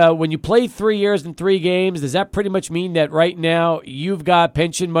 And when you play 3 years and 3 games, does that pretty much mean that right now you've got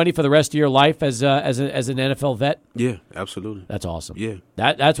pension money for the rest of your life as an NFL vet? Yeah, absolutely. That's awesome. Yeah.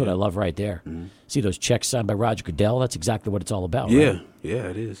 That's what I love right there. See those checks signed by Roger Goodell? That's exactly what it's all about. Yeah. Right? Yeah,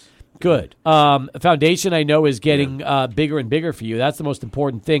 it is. Good. Foundation, I know, is getting bigger and bigger for you. That's the most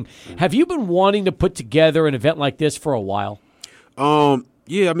important thing. Have you been wanting to put together an event like this for a while?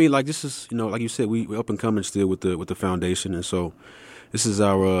 Yeah, I mean, like this is, like you said, we're up and coming still with the foundation, and so this is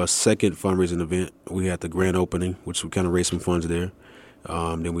our second fundraising event. We had the grand opening, which we kind of raised some funds there,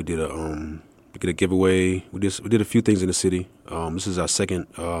 Then we did a giveaway. We did a few things in the city. This is our second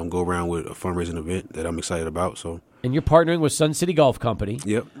go around with a fundraising event that I'm excited about. So. And you're partnering with Sun City Golf Company.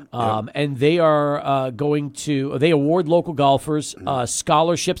 Yep. And they are they award local golfers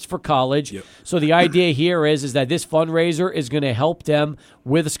scholarships for college. Yep. So the idea here is that this fundraiser is going to help them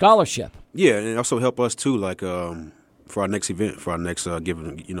with a scholarship. Yeah, and it also help us too, like for our next event, for our next thing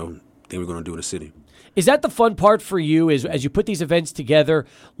we're going to do in the city. Is that the fun part for you, is as you put these events together,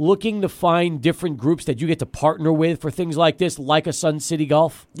 looking to find different groups that you get to partner with for things like this, like a Sun City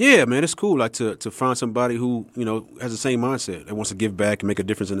Golf? Yeah, man, it's cool, like to find somebody who, has the same mindset and wants to give back and make a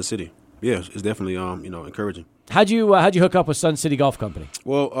difference in the city. Yeah, it's definitely, encouraging. How'd you hook up with Sun City Golf Company?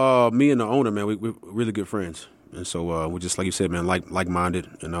 Well, me and the owner, man, we're really good friends. And so we're just, like you said, man, like-minded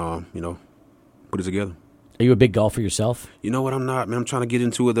and, put it together. Are you a big golfer yourself? You know what? I'm not, man. I'm trying to get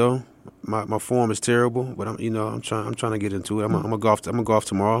into it though. My form is terrible, but I'm trying to get into it. I'm gonna golf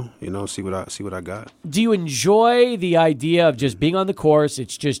tomorrow. See what I got. Do you enjoy the idea of just being on the course?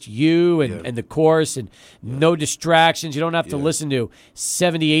 It's just you and the course, and no distractions. You don't have to listen to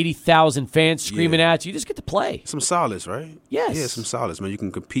 70, 80,000 fans screaming at you. You just get to play. Some solace, right? Yes. Yeah, some solace, man. You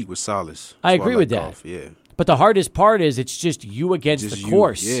can compete with solace. I agree with that. Golf. Yeah. But the hardest part is it's just you against the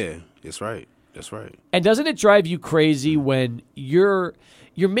course. Yeah, that's right. That's right. And doesn't it drive you crazy when you're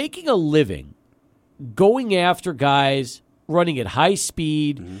making a living going after guys running at high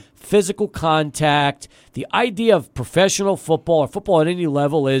speed, physical contact? The idea of professional football or football at any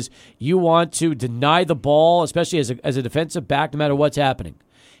level is you want to deny the ball, especially as a defensive back, no matter what's happening.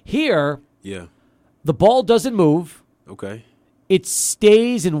 Here, the ball doesn't move. Okay. It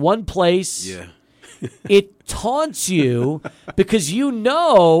stays in one place. Yeah. It taunts you because you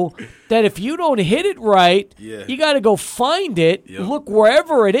know that if you don't hit it right, you got to go find it, look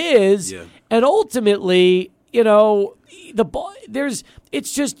wherever it is, and ultimately, the ball.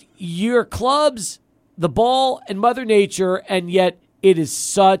 It's just your clubs, the ball, and Mother Nature, and yet it is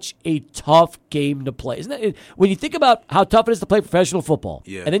such a tough game to play. Isn't that when you think about how tough it is to play professional football,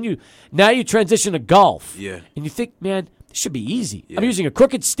 and then you transition to golf, and you think, man, this should be easy. I'm using a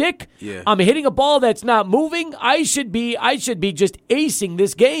crooked stick. I'm hitting a ball that's not moving. I should be just acing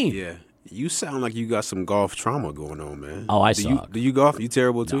this game. Yeah. You sound like you got some golf trauma going on, man. Oh, I suck. Do you golf? You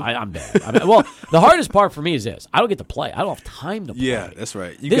terrible too? No, I'm bad. Well, the hardest part for me is this. I don't get to play. I don't have time to play. Yeah, that's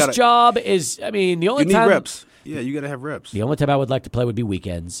right. This job is, the only you time. need reps. Yeah, you got to have reps. The only time I would like to play would be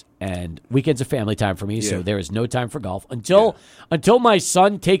weekends, and weekends are family time for me, so there is no time for golf until my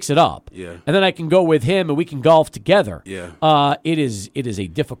son takes it up. Yeah. And then I can go with him and we can golf together. Yeah. It is a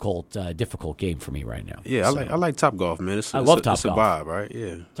difficult game for me right now. Yeah, I like Top Golf, man. I love Top Golf. It's a vibe, right?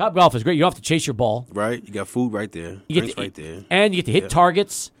 Yeah. Top Golf is great. You don't have to chase your ball. Right. You got food right there. Drinks right there. And you get to hit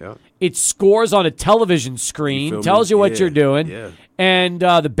targets. Yeah. It scores on a television screen, tells you what you're doing. Yeah. And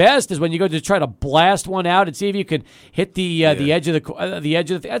the best is when you go to try to blast one out and see if you can hit the edge of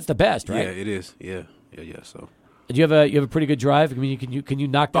the that's the best, right? Yeah, it is. Yeah. So. Do you have a pretty good drive? I mean, can you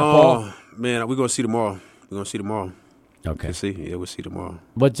knock that ball? Oh man, we're gonna see tomorrow. Okay. We'll see. Yeah, we'll see tomorrow.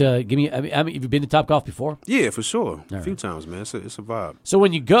 But give me. Have you been to Top Golf before? Yeah, for sure. A few times, man. It's a vibe. So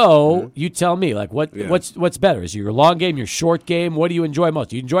when you go, you tell me what's better? Is it your long game, your short game? What do you enjoy most?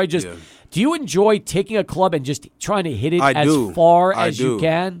 Do you enjoy Do you enjoy taking a club and just trying to hit it far as you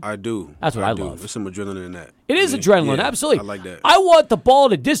can? I do. That's what I love. There's some adrenaline in that. It is adrenaline, absolutely. I like that. I want the ball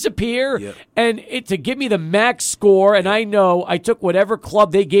to disappear and it to give me the max score, and I know I took whatever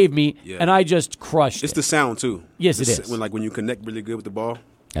club they gave me and I just crushed it. It's the sound, too. Yes, it is. When you connect really good with the ball.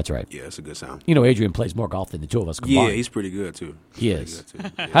 That's right. Yeah, it's a good sound. Adrian plays more golf than the two of us combined. Yeah, he's pretty good, too. He is.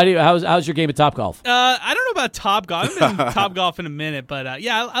 Yeah. How's your game at Top Golf? I don't know about Top Golf. I haven't been to Top Golf in a minute, but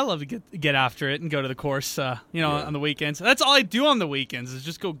I love to get after it and go to the course, on the weekends. That's all I do on the weekends is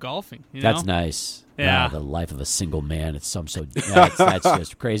just go golfing. That's nice. Yeah. Wow, the life of a single man. That's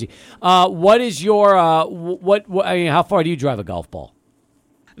just crazy. What is your how far do you drive a golf ball?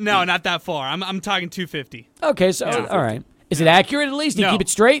 No, not that far. I'm talking 250. Okay, so all right. Is it accurate at least? Do you keep it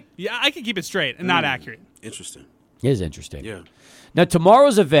straight? Yeah, I can keep it straight and not accurate. Interesting. It is interesting. Yeah. Now,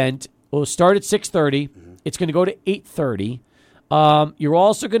 tomorrow's event will start at 6:30. It's going to go to 8:30. You're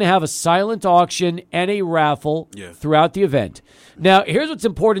also going to have a silent auction and a raffle throughout the event. Now, here's what's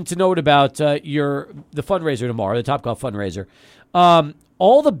important to note about the fundraiser tomorrow, the Top Golf fundraiser.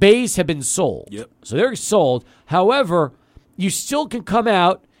 All the bays have been sold. Yep. So they're sold. However, you still can come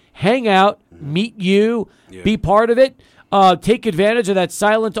out, hang out, meet you, be part of it. Take advantage of that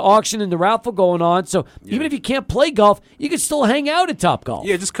silent auction and the raffle going on. So even if you can't play golf, you can still hang out at Top Golf.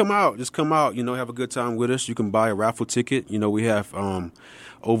 Yeah, just come out. Have a good time with us. You can buy a raffle ticket. We have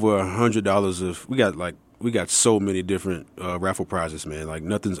over $100 of. We got like so many different raffle prizes, man. Like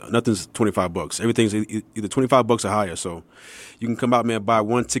nothing's $25. Everything's either $25 or higher. So you can come out, man, buy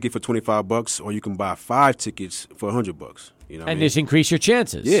one ticket for $25, or you can buy 5 tickets for $100. You know, and just increase your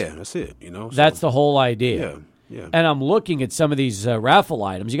chances. Yeah, that's it. You know, that's the whole idea. Yeah. Yeah. And I'm looking at some of these raffle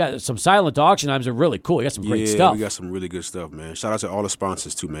items. You got some silent auction items are really cool. You got some great stuff. We got some really good stuff, man. Shout out to all the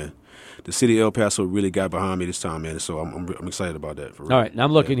sponsors too, man. The city of El Paso really got behind me this time, man. So I'm excited about that. For real. All right, now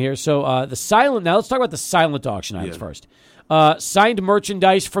I'm looking here. So now let's talk about the silent auction items first. Signed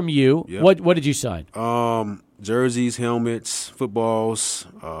merchandise from you. Yep. What did you sign? Jerseys, helmets, footballs,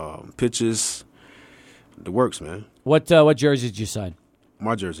 pitches, the works, man. What jerseys did you sign?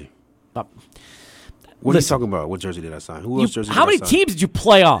 My jersey. What are you talking about? What jersey did I sign? Who else jersey? How many teams did you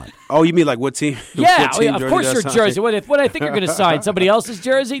play on? Oh, you mean like what team? Yeah, what team of course your jersey. What I think you're going to sign? Somebody else's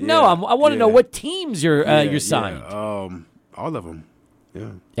jersey? Yeah, no, I want to know what teams you're signed. Yeah. All of them.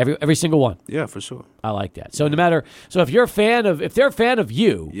 Yeah. Every single one. Yeah, for sure. I like that. So if they're a fan of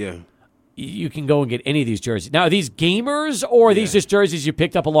you, yeah, you can go and get any of these jerseys. Now, are these gamers or are these just jerseys you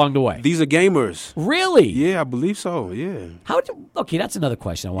picked up along the way? These are gamers. Really? Yeah, I believe so. Yeah. Okay, that's another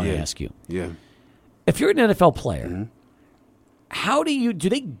question I want to ask you. Yeah. If you're an NFL player, how do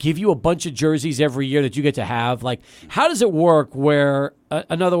they give you a bunch of jerseys every year that you get to have? Like, how does it work where,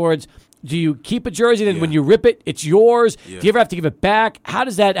 in other words, do you keep a jersey, then when you rip it, it's yours? Yeah. Do you ever have to give it back? How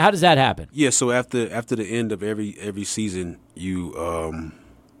does that happen? Yeah, so after the end of every season, you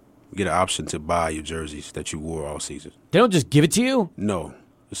get an option to buy your jerseys that you wore all season. They don't just give it to you? No.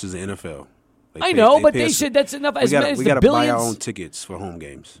 This is the NFL. They said that's enough. We got to buy our own tickets for home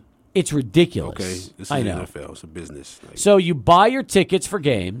games. It's ridiculous. Okay, this is the NFL. It's a business. So you buy your tickets for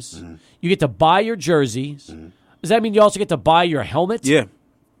games. You get to buy your jerseys. Does that mean you also get to buy your helmets? Yeah,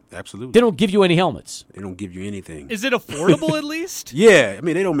 absolutely. They don't give you any helmets. They don't give you anything. Is it affordable at least? Yeah, I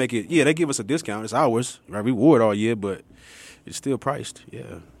mean they don't make it. Yeah, they give us a discount. It's ours, right? We wore it all year, but it's still priced.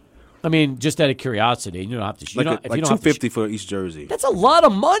 Yeah. I mean, just out of curiosity, you don't have to. Like $250 for each jersey. That's a lot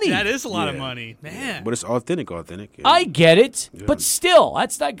of money. That is a lot of money, man. Yeah. But it's authentic. Yeah. I get it, but still,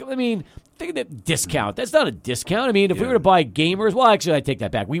 that's not. I mean, think of that discount. That's not a discount. I mean, if we were to buy gamers, well, actually, I take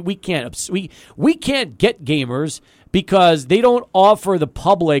that back. We can't get gamers because they don't offer the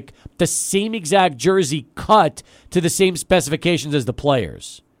public the same exact jersey cut to the same specifications as the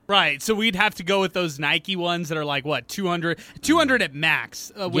players. Right, so we'd have to go with those Nike ones that are like, what, 200 at max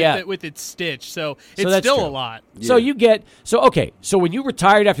with its stitch. So it's still true. A lot. Yeah. So when you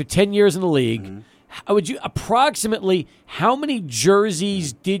retired after 10 years in the league, approximately how many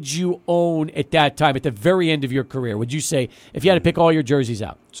jerseys did you own at that time, at the very end of your career, would you say, if you had to pick all your jerseys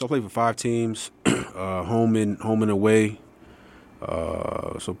out? So I played for 5 teams, home and away.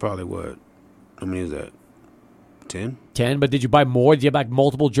 So probably what? How many is that? 10, but did you buy more? Did you buy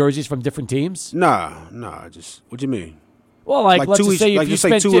multiple jerseys from different teams? Nah. Just what do you mean? Well, let's just say if you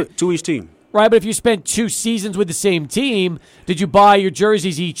spent two each team. Right, but if you spent 2 seasons with the same team, did you buy your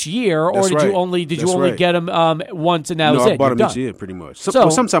jerseys each year, or did you only get them once and that was it? I bought them each year, pretty much.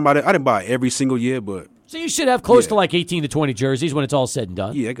 Sometimes I didn't buy every single year, but so you should have close to like 18 to 20 jerseys when it's all said and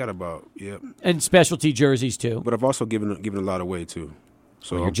done. Yeah, I got about and specialty jerseys too. But I've also given a lot away too.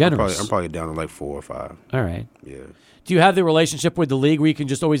 So you're generous. I'm probably down to like 4 or 5. All right. Yeah. Do you have the relationship with the league where you can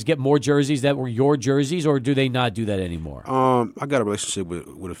just always get more jerseys that were your jerseys, or do they not do that anymore? I got a relationship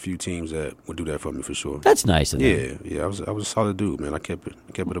with a few teams that would do that for me for sure. That's nice of them. Yeah. I was a solid dude, man. I kept it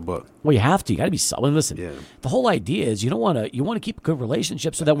a buck. Well, you have to. You got to be solid. Listen, the whole idea is you want to keep a good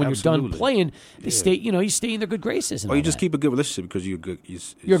relationship so that when you're done playing, they stay. You stay in their good graces. And you just keep a good relationship because you're good.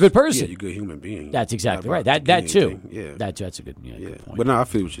 You're a good person. Yeah, you're a good human being. That's exactly right. That too. Yeah. That's a good point. But no, I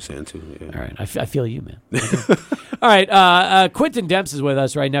feel what you're saying too. Yeah. All right, I feel you, man. All right, Quintin Demps is with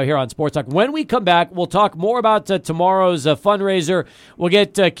us right now here on Sports Talk. When we come back, we'll talk more about tomorrow's fundraiser. We'll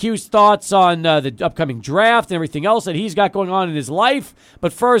get Q's thoughts on the upcoming draft and everything else that he's got going on in his life.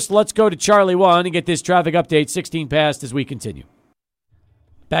 But first, let's go to Charlie 1 and get this traffic update 16 past as we continue.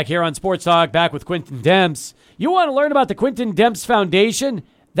 Back here on Sports Talk, back with Quintin Demps. You want to learn about the Quintin Demps Foundation?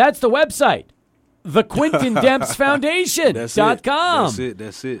 That's the website. The Quintin Demps Foundation.com.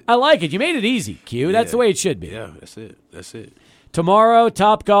 That's it. I like it. You made it easy, Q. That's the way it should be. Yeah, that's it. Tomorrow,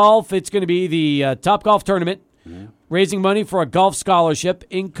 Top Golf. It's going to be the Top Golf Tournament, raising money for a golf scholarship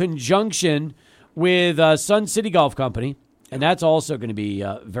in conjunction with Sun City Golf Company. And that's also going to be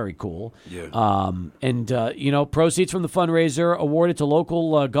very cool. Yeah. Proceeds from the fundraiser awarded to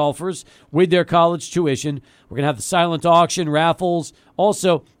local golfers with their college tuition. We're going to have the silent auction, raffles.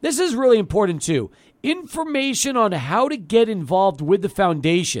 Also, this is really important, too. information on how to get involved with the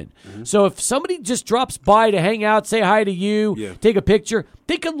foundation. So if somebody just drops by to hang out, say hi to you, take a picture,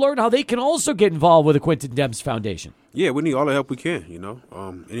 they can learn how they can also get involved with the Quintin Demps Foundation. Yeah, we need all the help we can,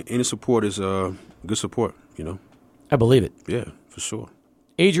 Any support is good support, I believe it. Yeah, for sure.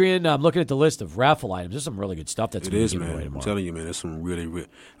 Adrian, I'm looking at the list of raffle items. There's some really good stuff that's going to be given away man. tomorrow. I'm telling you, man, there's some really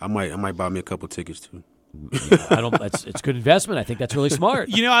I might buy me a couple tickets too. It's good investment. I think that's really smart.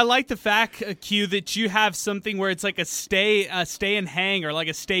 I like the fact, Q, that you have something where it's like a stay and hang, or like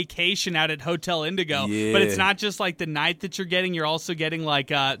a staycation out at Hotel Indigo. Yeah. But it's not just like the night that you're getting; you're also getting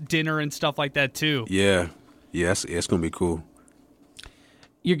like dinner and stuff like that too. Yeah, it's gonna be cool.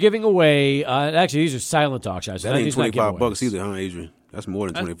 You're giving away. Actually, these are silent auctions. That ain't $25 either, huh, Adrian? That's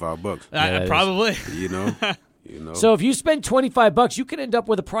more than $25. Probably. So if you spend $25, you can end up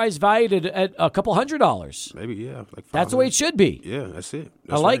with a prize valued at a couple $100. Maybe, yeah. Like that's the way it should be. Yeah, that's it.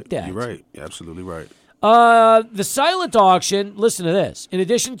 I like that. You're right. You're absolutely right. The silent auction, listen to this. In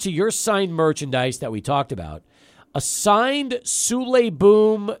addition to your signed merchandise that we talked about, a signed Sule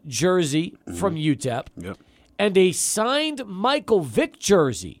Boom jersey from UTEP, and a signed Michael Vick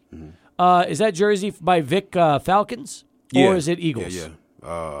jersey. Is that jersey by Vick Falcons? Or is it Eagles?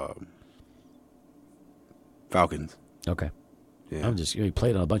 Yeah. Falcons. Okay. Yeah. He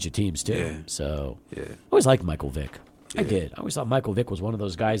played on a bunch of teams too. Yeah. So I always liked Michael Vick. I did. I always thought Michael Vick was one of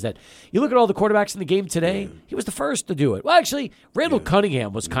those guys that you look at all the quarterbacks in the game today, he was the first to do it. Well, actually, Randall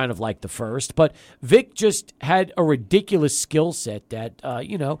Cunningham was kind of like the first, but Vick just had a ridiculous skill set that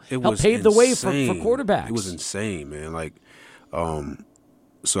helped pave the way for quarterbacks. It was insane, man. Like,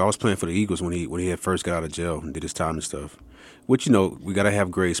 so I was playing for the Eagles when he had first got out of jail and did his time and stuff. Which, we got to have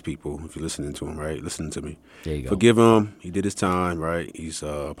grace, people, if you're listening to him, right? Listening to me. There you go. Forgive him. He did his time, right? He's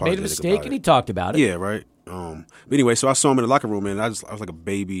apologetic made a mistake, and he talked about it. Yeah, right? But anyway, so I saw him in the locker room, and I was like a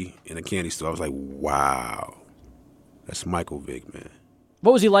baby in a candy store. I was like, wow, that's Michael Vick, man.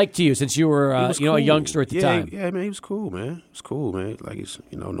 What was he like to you since you were a youngster at the time? Yeah, man, he was cool, man. He was cool, man. Like, he's,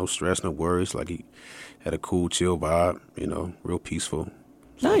 no stress, no worries. Like, he had a cool, chill vibe, real peaceful.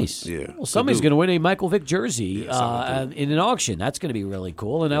 Nice. Yeah. Well, somebody's going to win a Michael Vick jersey in an auction. That's going to be really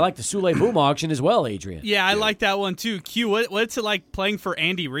cool. And I like the Sule Boom auction as well, Adrian. Yeah, I like that one too. Q, what's it like playing for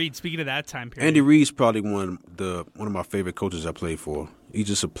Andy Reid? Speaking of that time period, Andy Reid's probably one of my favorite coaches I played for. He's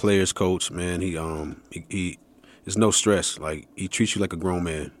just a player's coach, man. He there's no stress. Like, he treats you like a grown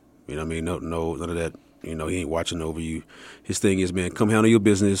man. You know what I mean? No, none of that. He ain't watching over you. His thing is, man, come handle your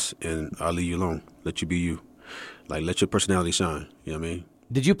business, and I'll leave you alone. Let you be you. Like, let your personality shine. You know what I mean?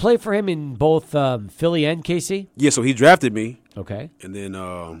 Did you play for him in both Philly and KC? Yeah, so he drafted me. Okay. And then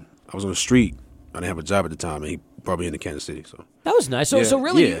I was on the street. I didn't have a job at the time, and he brought me into Kansas City. So that was nice. So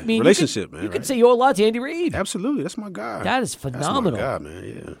really, I mean, relationship, man. You could say you owe a lot to Andy Reid. Absolutely, that's my guy. That is phenomenal. That's my guy,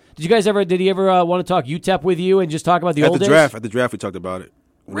 man. Yeah. Did he ever want to talk UTEP with you and just talk about the old days? At the draft, we talked about it.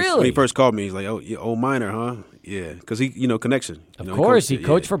 When he first called me, he's like, "Oh, you're old Miner, huh?" Yeah, because he, connection. Of course, he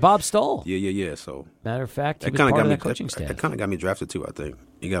coached for Bob Stoll. Yeah. So matter of fact, he was part of that coaching staff. That kind of got me drafted too. I think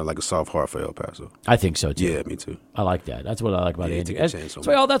he got like a soft heart for El Paso. I think so too. Yeah, me too. I like that. That's what I like about Andy. That's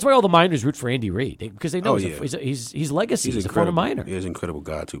why all the Miners root for Andy Reid, because they know he's legacy. He's a former Miner. He's an incredible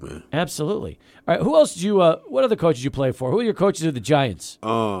guy too, man. Absolutely. All right, who else did you? What other coaches did you play for? Who are your coaches of the Giants?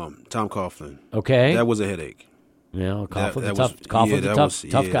 Tom Coughlin. Okay, that was a headache. Yeah, Coughlin's a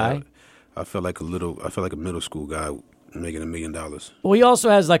tough guy. I felt like a middle school guy making $1 million. Well, he also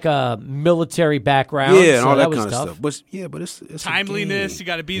has like a military background. Yeah, and so all that kind of stuff. But it's timeliness. You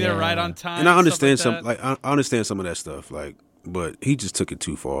got to be there right on time. And I understand I understand some of that stuff. Like, but he just took it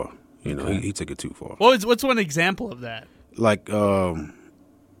too far. He took it too far. What's one example of that? Like with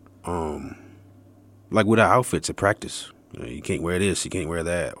our outfits at practice. You can't wear this. You can't wear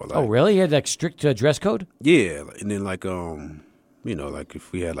that. Or oh, really? He had like strict dress code? Yeah, and then like like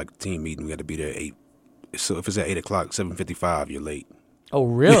if we had like a team meeting, we had to be there at 8. So if it's at 8 o'clock, 7:55, you're late. Oh,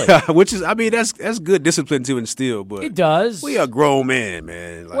 really? Which is, that's good discipline to instill. But it does. We are grown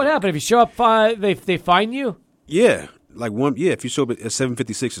man. Like, what happened if you show up 5? They fine you? Yeah, if you show up at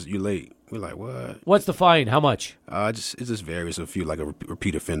 7:56, you're late. We're like, what? What's the fine? How much? It just varies if you're like a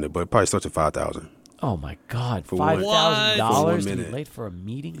repeat offender, but it probably starts at $5,000. Oh my God! $5,000 to be late for a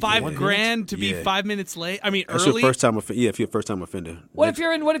meeting. $5,000 to be 5 minutes late. I mean, that's early. Your first time. If you're a first time offender. What if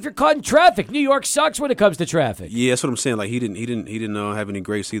you're caught in traffic? New York sucks when it comes to traffic. Yeah, that's what I'm saying. Like he didn't have any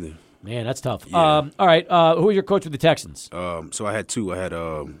grace either. Man, that's tough. Yeah. All right. Who are your coach with the Texans? So I had two. I had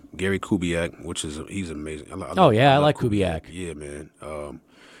Gary Kubiak, he's amazing. I like Kubiak. Yeah, man. And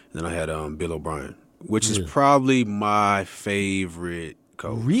then I had Bill O'Brien, which is probably my favorite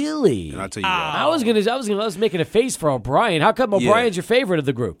coach. Really? And I'll tell you why. I was making a face for O'Brien. How come O'Brien's your favorite of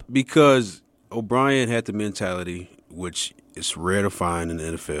the group? Because O'Brien had the mentality, which is rare to find in the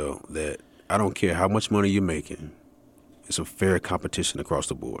NFL, that I don't care how much money you're making, it's a fair competition across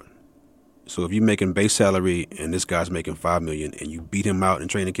the board. So if you're making base salary and this guy's making $5 million and you beat him out in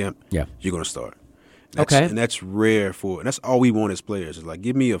training camp, you're going to start. And that's rare and that's all we want as players. Is like,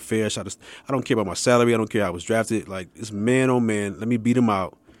 give me a fair shot. I don't care about my salary. I don't care how I was drafted. Like, it's man on man. Let me beat him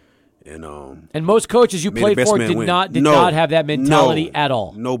out. And most coaches you played for did not have that mentality at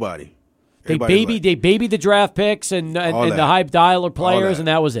all. Nobody. They babied the draft picks and the high dollar players, and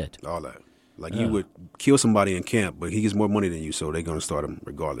that was it. All that. Like, you would kill somebody in camp, but he gets more money than you, so they're going to start him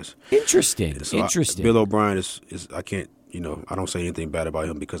regardless. Interesting. Bill O'Brien is I can't, I don't say anything bad about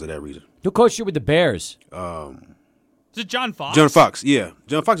him because of that reason. Who coached you with the Bears? Is it John Fox? John Fox, yeah.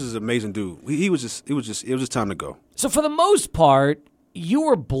 John Fox is an amazing dude. It was just time to go. So for the most part, you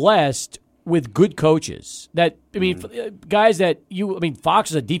were blessed with good coaches. Guys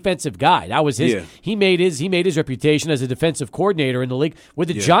Fox was a defensive guy. That was his. Yeah. He made his reputation as a defensive coordinator in the league with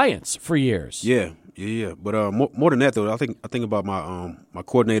the Giants for years. Yeah. But more than that, though, I think about my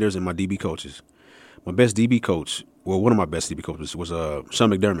coordinators and my DB coaches. My best DB coach, one of my best DB coaches was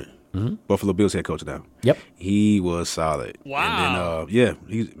Sean McDermott, Buffalo Bills head coach now. Yep, he was solid. Wow. And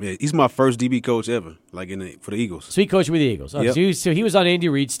then he's my first DB coach ever, like for the Eagles. So he coached with the Eagles. Oh, yep. So he was on Andy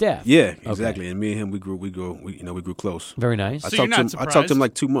Reid's staff. Yeah, exactly. Okay. And me and him, we grew close. Very nice. I talked to him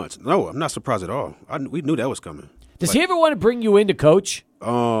like 2 months. No, I'm not surprised at all. We knew that was coming. Does he ever want to bring you in to coach?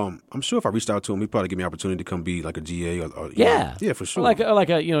 I'm sure if I reached out to him, he'd probably give me an opportunity to come be like a GA or yeah, for sure. Or like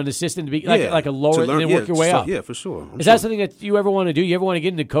an assistant to be like a lower and then work your way up. Yeah, for sure. Is that something that you ever want to do? You ever want to get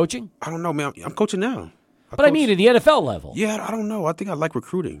into coaching? I don't know, man. I'm coaching now. I mean, in the NFL level. Yeah, I don't know. I think I like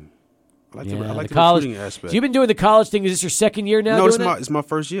recruiting. I like the college recruiting aspect. So you've been doing the college thing. Is this your second year now? No, it's my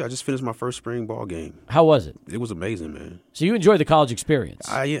first year. I just finished my first spring ball game. How was it? It was amazing, man. So you enjoyed the college experience?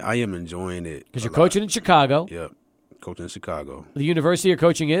 I am enjoying it because you're coaching in Chicago. Yep. Coaching in Chicago. The university you're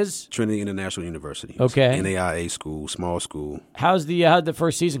coaching is? Trinity International University. Okay. NAIA school, small school. How'd the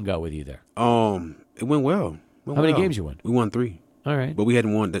first season go with you there? It went well. How many games you won? We won 3. All right. But we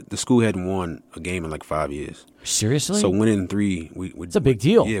hadn't won. The school hadn't won a game in like 5 years. Seriously? So winning 3, it's a big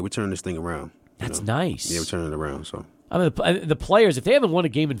deal. Yeah, we turned this thing around. That's nice. Yeah, we turned it around. So. I mean, the players, if they haven't won a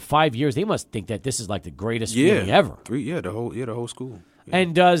game in 5 years, they must think that this is like the greatest feeling ever. 3, the whole school. Yeah.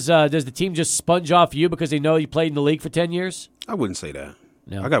 And does the team just sponge off you because they know you played in the league for 10 years? I wouldn't say that.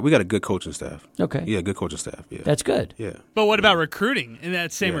 No. We got a good coaching staff. Okay. Yeah, good coaching staff. Yeah. That's good. Yeah. But what about recruiting in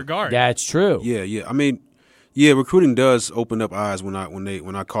that same regard? That's true. Yeah. I mean, recruiting does open up eyes when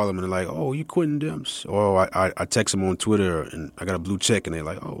I call them and they're like, "Oh, you Quintin Demps," or I text them on Twitter and I got a blue check and they're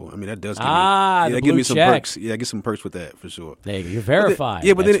like, "Oh, I mean that does give me some perks. Yeah, I get some perks with that for sure." There you go. You're verified.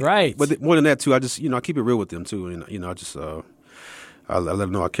 But that's right. But more than that too, I just I keep it real with them too, and I just I let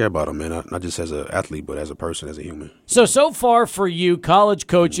them know I care about them, man. Not just as an athlete, but as a person, as a human. So far for you, college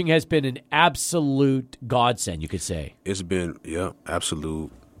coaching has been an absolute godsend, you could say. It's been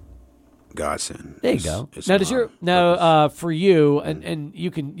absolute godsend. There you go. Now, for you, and you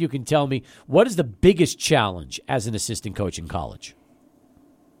can tell me, what is the biggest challenge as an assistant coach in college?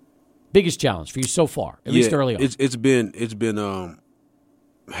 Biggest challenge for you so far, at least early on. It's been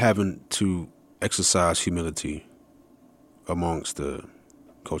having to exercise humility amongst the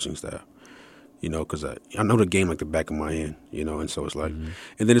coaching staff, because I know the game like the back of my hand, and so it's like,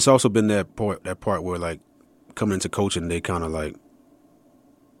 and then it's also been that part where like coming into coaching, they kind of like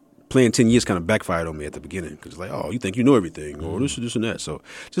playing 10 years kind of backfired on me at the beginning because it's like, oh, you think you know everything, or this and that. So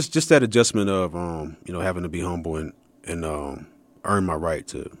just that adjustment of having to be humble and earn my right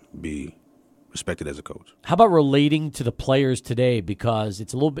to be respected as a coach. How about relating to the players today? Because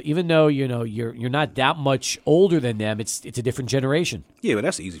it's a little bit, even though you're not that much older than them, it's a different generation. Yeah, but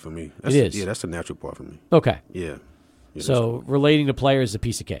that's easy for me. It is. Yeah, that's the natural part for me. Okay. Yeah. So relating to players is a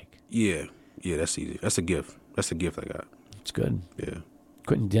piece of cake. Yeah, that's easy. That's a gift. That's a gift I got. It's good. Yeah.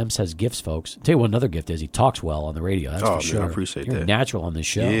 Quintin Demps has gifts, folks. I'll tell you what another gift is. He talks well on the radio. That's for sure. Man, I appreciate that. You're natural on this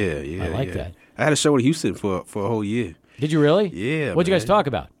show. Yeah. I like that. I had a show in Houston for a whole year. Did you really? Yeah. What'd you guys talk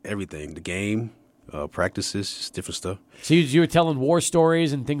about? Everything. The game, practices, just different stuff. So you were telling war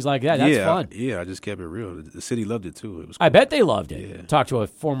stories and things like that. That's fun. I just kept it real. The city loved it, too. It was cool. I bet they loved it. Yeah. Talk to a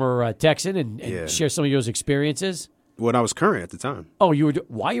former Texan and share some of those experiences. When I was current at the time. Oh,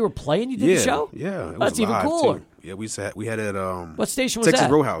 while you were playing, you did the show? Yeah. That's even cooler. Too. Yeah, we had it at what station was Texas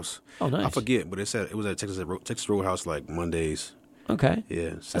that? Roadhouse. Oh, nice. I forget, but it was at Texas Roadhouse like Mondays. Okay.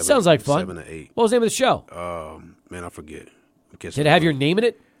 Yeah. That sounds like fun. 7 to 8. What was the name of the show? Man, I forget. Did it have your name in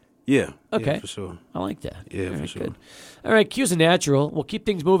it? Yeah. Okay. Yeah, for sure. I like that. Yeah, All for right, sure. Good. All right, Q's a natural. We'll keep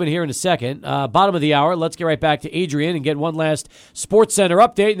things moving here in a second. Bottom of the hour, let's get right back to Adrian and get one last Sports Center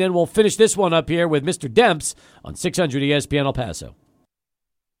update, and then we'll finish this one up here with Mr. Demps on 600 ESPN El Paso.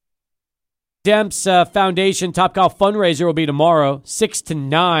 Demps Foundation Topgolf fundraiser will be tomorrow, 6 to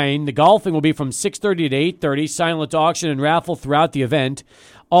 9. The golfing will be from 6:30 to 8:30. Silent auction and raffle throughout the event.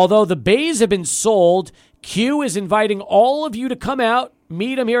 Although the bays have been sold, Q is inviting all of you to come out,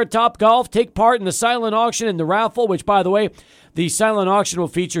 meet him here at Topgolf, take part in the silent auction and the raffle, which, by the way, the silent auction will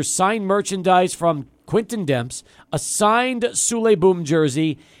feature signed merchandise from Quintin Demps, a signed Sule Boom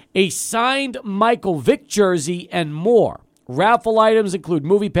jersey, a signed Michael Vick jersey, and more. Raffle items include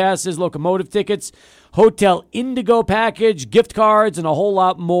movie passes, locomotive tickets, Hotel Indigo package, gift cards, and a whole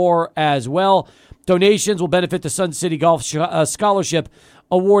lot more as well. Donations will benefit the Sun City Golf Scholarship,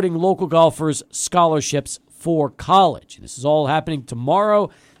 awarding local golfers scholarships for college. This is all happening tomorrow,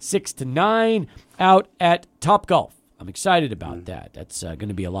 6 to 9, out at Topgolf. I'm excited about that. That's going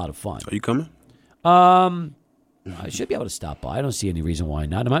to be a lot of fun. Are you coming? I should be able to stop by. I don't see any reason why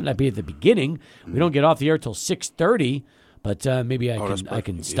not. It might not be at the beginning. We don't get off the air till 6:30. But maybe I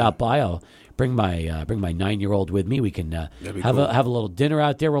can stop by. I'll bring my 9-year-old with me. We can have a little dinner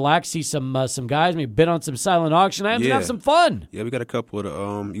out there, relax, see some guys, maybe bid on some silent auction items, and have some fun. Yeah, we got a couple of the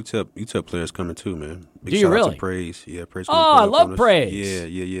UTEP players coming too, man. Big Do you shout really? out to Praise. Yeah, Praise. Oh, I love Praise.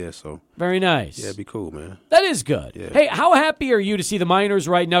 Yeah. So very nice. Yeah, it'd be cool, man. That is good. Yeah. Hey, how happy are you to see the Miners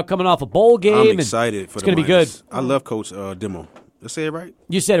right now coming off a bowl game? I'm excited for it's the going to be good. I love Coach Demo. Did I say it right?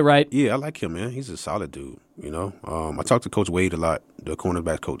 You said it right. Yeah, I like him, man. He's a solid dude. You know, I talked to Coach Wade a lot, the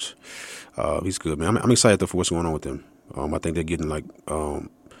cornerback coach. He's good, man. I'm excited though for what's going on with them. I think they're getting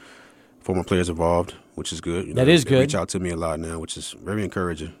former players involved, which is good. You know, that is they good. Reach out to me a lot now, which is very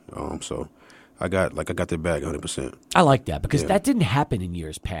encouraging. So I got their back 100%. I like that because that didn't happen in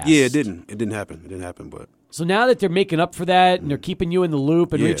years past. Yeah, it didn't. It didn't happen. But so now that they're making up for that and they're keeping you in the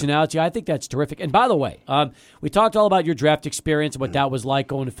loop and reaching out to you, I think that's terrific. And by the way, we talked all about your draft experience and what that was like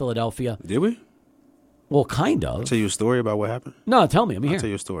going to Philadelphia. Did we? Well, kind of. I'll tell you a story about what happened. No, tell me. I'm here. I'll tell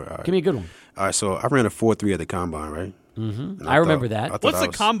you a story. All right. Give me a good one. All right, so I ran a 4.3 at the combine, right? Mm-hmm. I remember that. What's the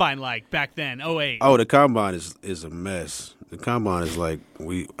combine like back then? 08. Oh, the combine is a mess. The combine is like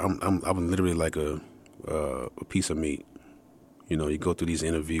I'm literally like a piece of meat. You know, you go through these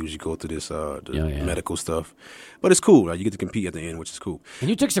interviews, you go through this medical stuff, but it's cool. Right? You get to compete at the end, which is cool. And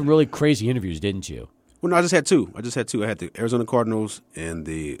you took some really crazy interviews, didn't you? Well, no, I just had two. I had the Arizona Cardinals and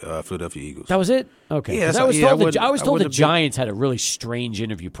the Philadelphia Eagles. That was it? Okay. Yeah, I was told the been... Giants had a really strange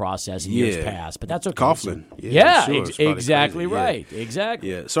interview process in years past, but that's okay. Coughlin. Exactly right. Yeah.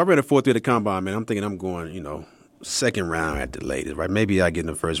 Exactly. Yeah. So I ran a 4.3 at the combine, man. I'm thinking I'm going, second round at the latest, right? Maybe I get in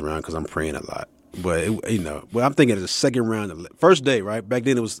the first round because I'm praying a lot. But I'm thinking it's the second round, first day, right? Back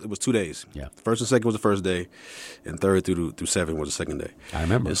then it was 2 days. Yeah. First and second was the first day, and third through 7 was the second day. I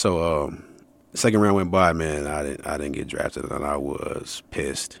remember. And so second round went by, man. I didn't get drafted, and I was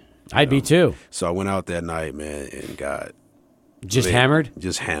pissed. I'd be too. So I went out that night, man, and got hammered.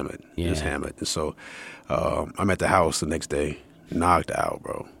 Just hammered. Yeah. Just hammered. And so I'm at the house the next day, knocked out,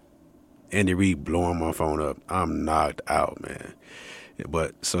 bro. Andy Reid blowing my phone up. I'm knocked out, man.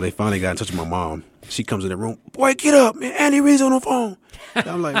 But so they finally got in touch with my mom. She comes in the room. Boy, get up, man. Andy Reid's on the phone. And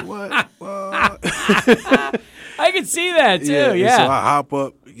I'm like, what? I can see that too. Yeah. So I hop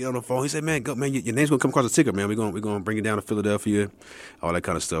up, get on the phone. He said, "Man, go, man. Your name's gonna come across the ticket, man. We're gonna bring it down to Philadelphia, all that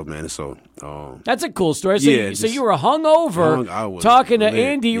kind of stuff, man." And so that's a cool story. So, so you were hungover talking to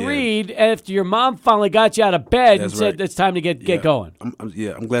Andy Reid after your mom finally got you out of bed and said it's time to get going.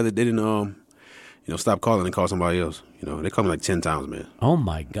 I'm glad that they didn't stop calling and call somebody else. They called me like 10 times, man. Oh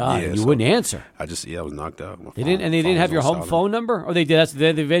my God! You wouldn't answer. I was knocked out. They didn't have your home phone number, or they did. They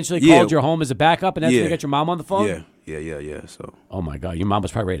eventually called your home as a backup, and that's when they got your mom on the phone. Yeah. So. Oh my God! Your mom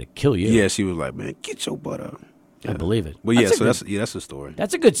was probably ready to kill you. Yeah, she was like, "Man, get your butt up." Yeah. I believe it. But that's the story.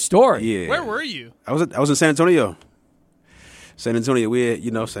 That's a good story. Yeah. Where were you? I was in San Antonio. San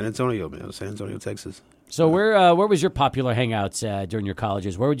Antonio, San Antonio, man. San Antonio, Texas. So where was your popular hangouts during your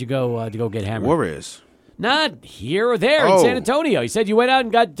colleges? Where would you go to go get hammered? Juarez. Not here or there in San Antonio. You said you went out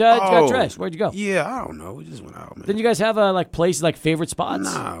and got dressed. Where'd you go? Yeah, I don't know. We just went out, man. Didn't you guys have places like favorite spots?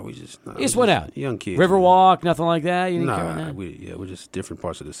 Nah, we just went out. Young kids. Riverwalk, nothing like that. You didn't care nah, about that? we're just different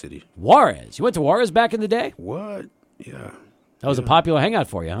parts of the city. Juarez. You went to Juarez back in the day? What? Yeah. That was a popular hangout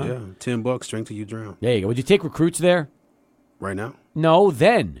for you, huh? Yeah, $10, drink till you drown. There you go. Would you take recruits there? Right now? No,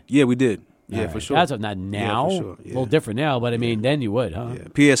 then. Yeah, we did. Yeah, for sure. That's not now. Yeah, for sure. Yeah. A little different now, but I mean, then you would, huh?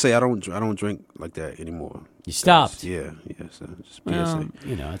 Yeah. PSA, I don't drink like that anymore. You stopped. Yeah. So just PSA.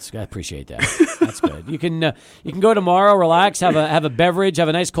 Well, I appreciate that. That's good. You can go tomorrow, relax, have a beverage, have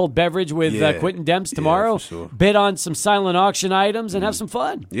a nice cold beverage with Quintin Demps tomorrow. Yeah, for sure. Bid on some silent auction items and have some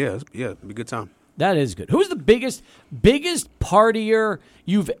fun. Yeah, it'd be a good time. That is good. Who's the biggest partier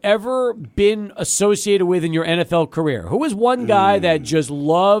you've ever been associated with in your NFL career? Who was one guy that just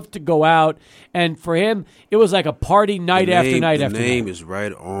loved to go out, and for him, it was like a party night after night after night? The name is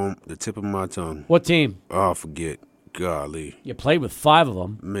right on the tip of my tongue. What team? Oh, I forget. Golly. You played with 5 of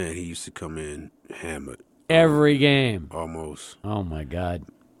them. Man, he used to come in hammered. Every game. Almost. Oh, my God.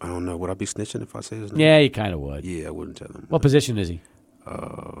 I don't know. Would I be snitching if I say his name? Yeah, you kind of would. Yeah, I wouldn't tell him. What position is he?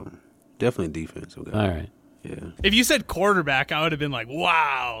 Definitely defense. Okay. All right. Yeah. If you said quarterback, I would have been like,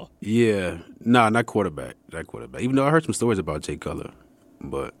 wow. Yeah. Nah, not quarterback. Even though I heard some stories about Jay Cutler,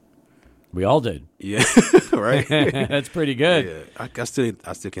 but we all did. Yeah. Right. That's pretty good. Yeah. I still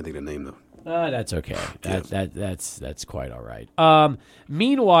can't think of the name though. That's okay. That's quite all right.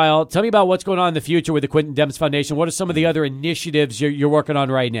 Meanwhile, tell me about what's going on in the future with the Quintin Demps Foundation. What are some of the other initiatives you're working on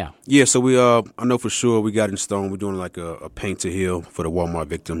right now? Yeah, so we I know for sure we got in stone. We're doing like a paint to heal for the Walmart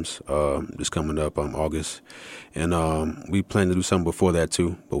victims. This coming up August, and we plan to do something before that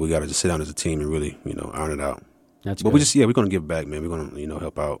too. But we got to just sit down as a team and really iron it out. That's but good. we're gonna give back, man. We're gonna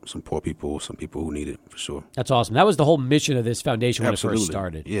help out some poor people, some people who need it for sure. That's awesome. That was the whole mission of this foundation when it first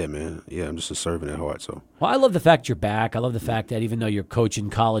started. Yeah, man. Yeah, I'm just a servant at heart. So. Well, I love the fact you're back. I love the fact that even though you're coaching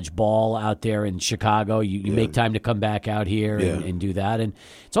college ball out there in Chicago, you make time to come back out here and do that. And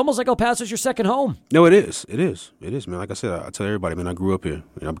it's almost like El Paso's your second home. No, it is. It is, man. Like I said, I tell everybody, man, I grew up here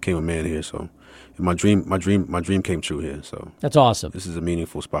and I became a man here. So my dream came true here. So that's awesome. This is a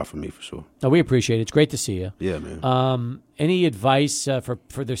meaningful spot for me for sure. No, we appreciate it. It's great to see you. Yeah, man. Any advice for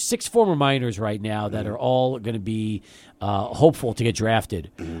there's 6 former minors right now that are all going to be hopeful to get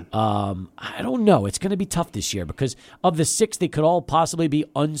drafted? I don't know. It's going to be tough this year because of the 6, they could all possibly be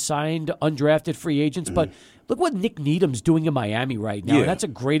unsigned, undrafted free agents. But look what Nick Needham's doing in Miami right now. Yeah. That's a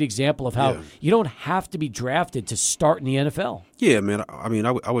great example of how you don't have to be drafted to start in the NFL. Yeah, man. I mean,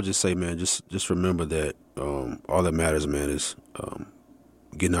 I would just say, man, just remember that all that matters, man, is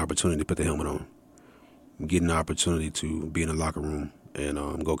getting an opportunity to put the helmet on. Getting the opportunity to be in the locker room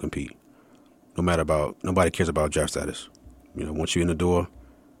and go compete. Nobody cares about draft status. Once you're in the door,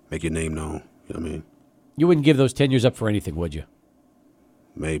 make your name known. You know what I mean? You wouldn't give those 10 years up for anything, would you?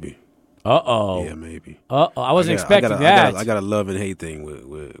 Maybe. Uh-oh. Yeah, maybe. Uh-oh. I wasn't expecting that. I got a love and hate thing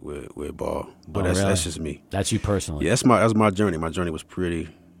with ball, but that's just me. That's you personally. Yeah, that's my journey. My journey was pretty,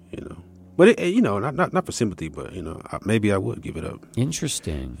 But not for sympathy, but maybe I would give it up.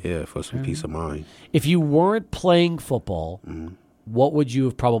 Interesting. Yeah, for some peace of mind. If you weren't playing football, what would you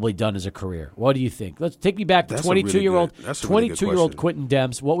have probably done as a career? What do you think? Let's take me back to 22-year-old Quintin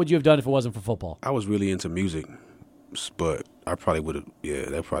Demps. What would you have done if it wasn't for football? I was really into music, but I probably would have. Yeah,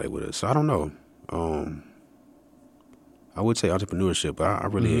 that probably would have. So I don't know. I would say entrepreneurship, but I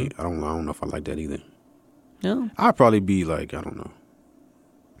really ain't. I don't know if I like that either. No, I'd probably be like, I don't know.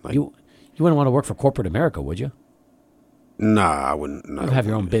 Like, you wouldn't want to work for corporate America, would you? Nah, I wouldn't. You'd have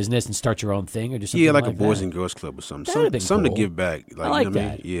your own business and start your own thing, or just something like a Boys that. And Girls Club or something. That'd have been something cool. to give back. I like you know what that. I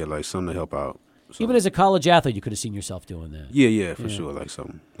mean? Yeah, like something to help out. Something. Even as a college athlete, you could have seen yourself doing that. Yeah, for sure. Like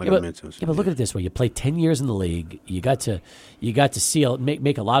something like a mentor. Yeah, but look at it this way: you played 10 years in the league. You got to see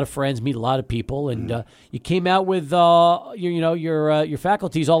make a lot of friends, meet a lot of people, and you came out with your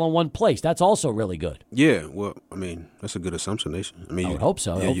faculties all in one place. That's also really good. Yeah, well, I mean, that's a good assumption, Nation. I mean, I would hope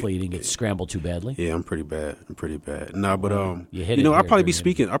so. Hopefully, you didn't get scrambled too badly. Yeah, I'm pretty bad. Nah, but I'd probably be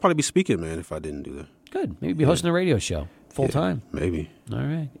speaking. I'd probably be speaking, man, if I didn't do that. Good. Maybe be hosting a radio show full time. Maybe. All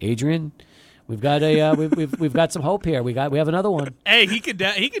right, Adrian. We've got we've got some hope here. We have another one. Hey, he could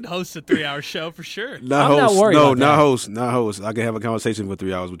host a 3-hour show for sure. Not worried. No, about not host. I can have a conversation for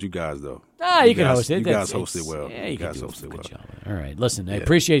 3 hours with you guys though. You can host it. You guys hosted well. Yeah, you guys hosted well. Job. All right, listen. I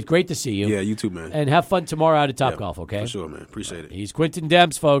appreciate it. Great to see you. Yeah, you too, man. And have fun tomorrow out at Topgolf. Okay, for sure, man. Appreciate it. He's Quintin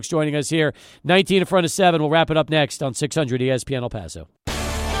Demps, folks, joining us here. 19 in front of 7. We'll wrap it up next on 600 ESPN El Paso.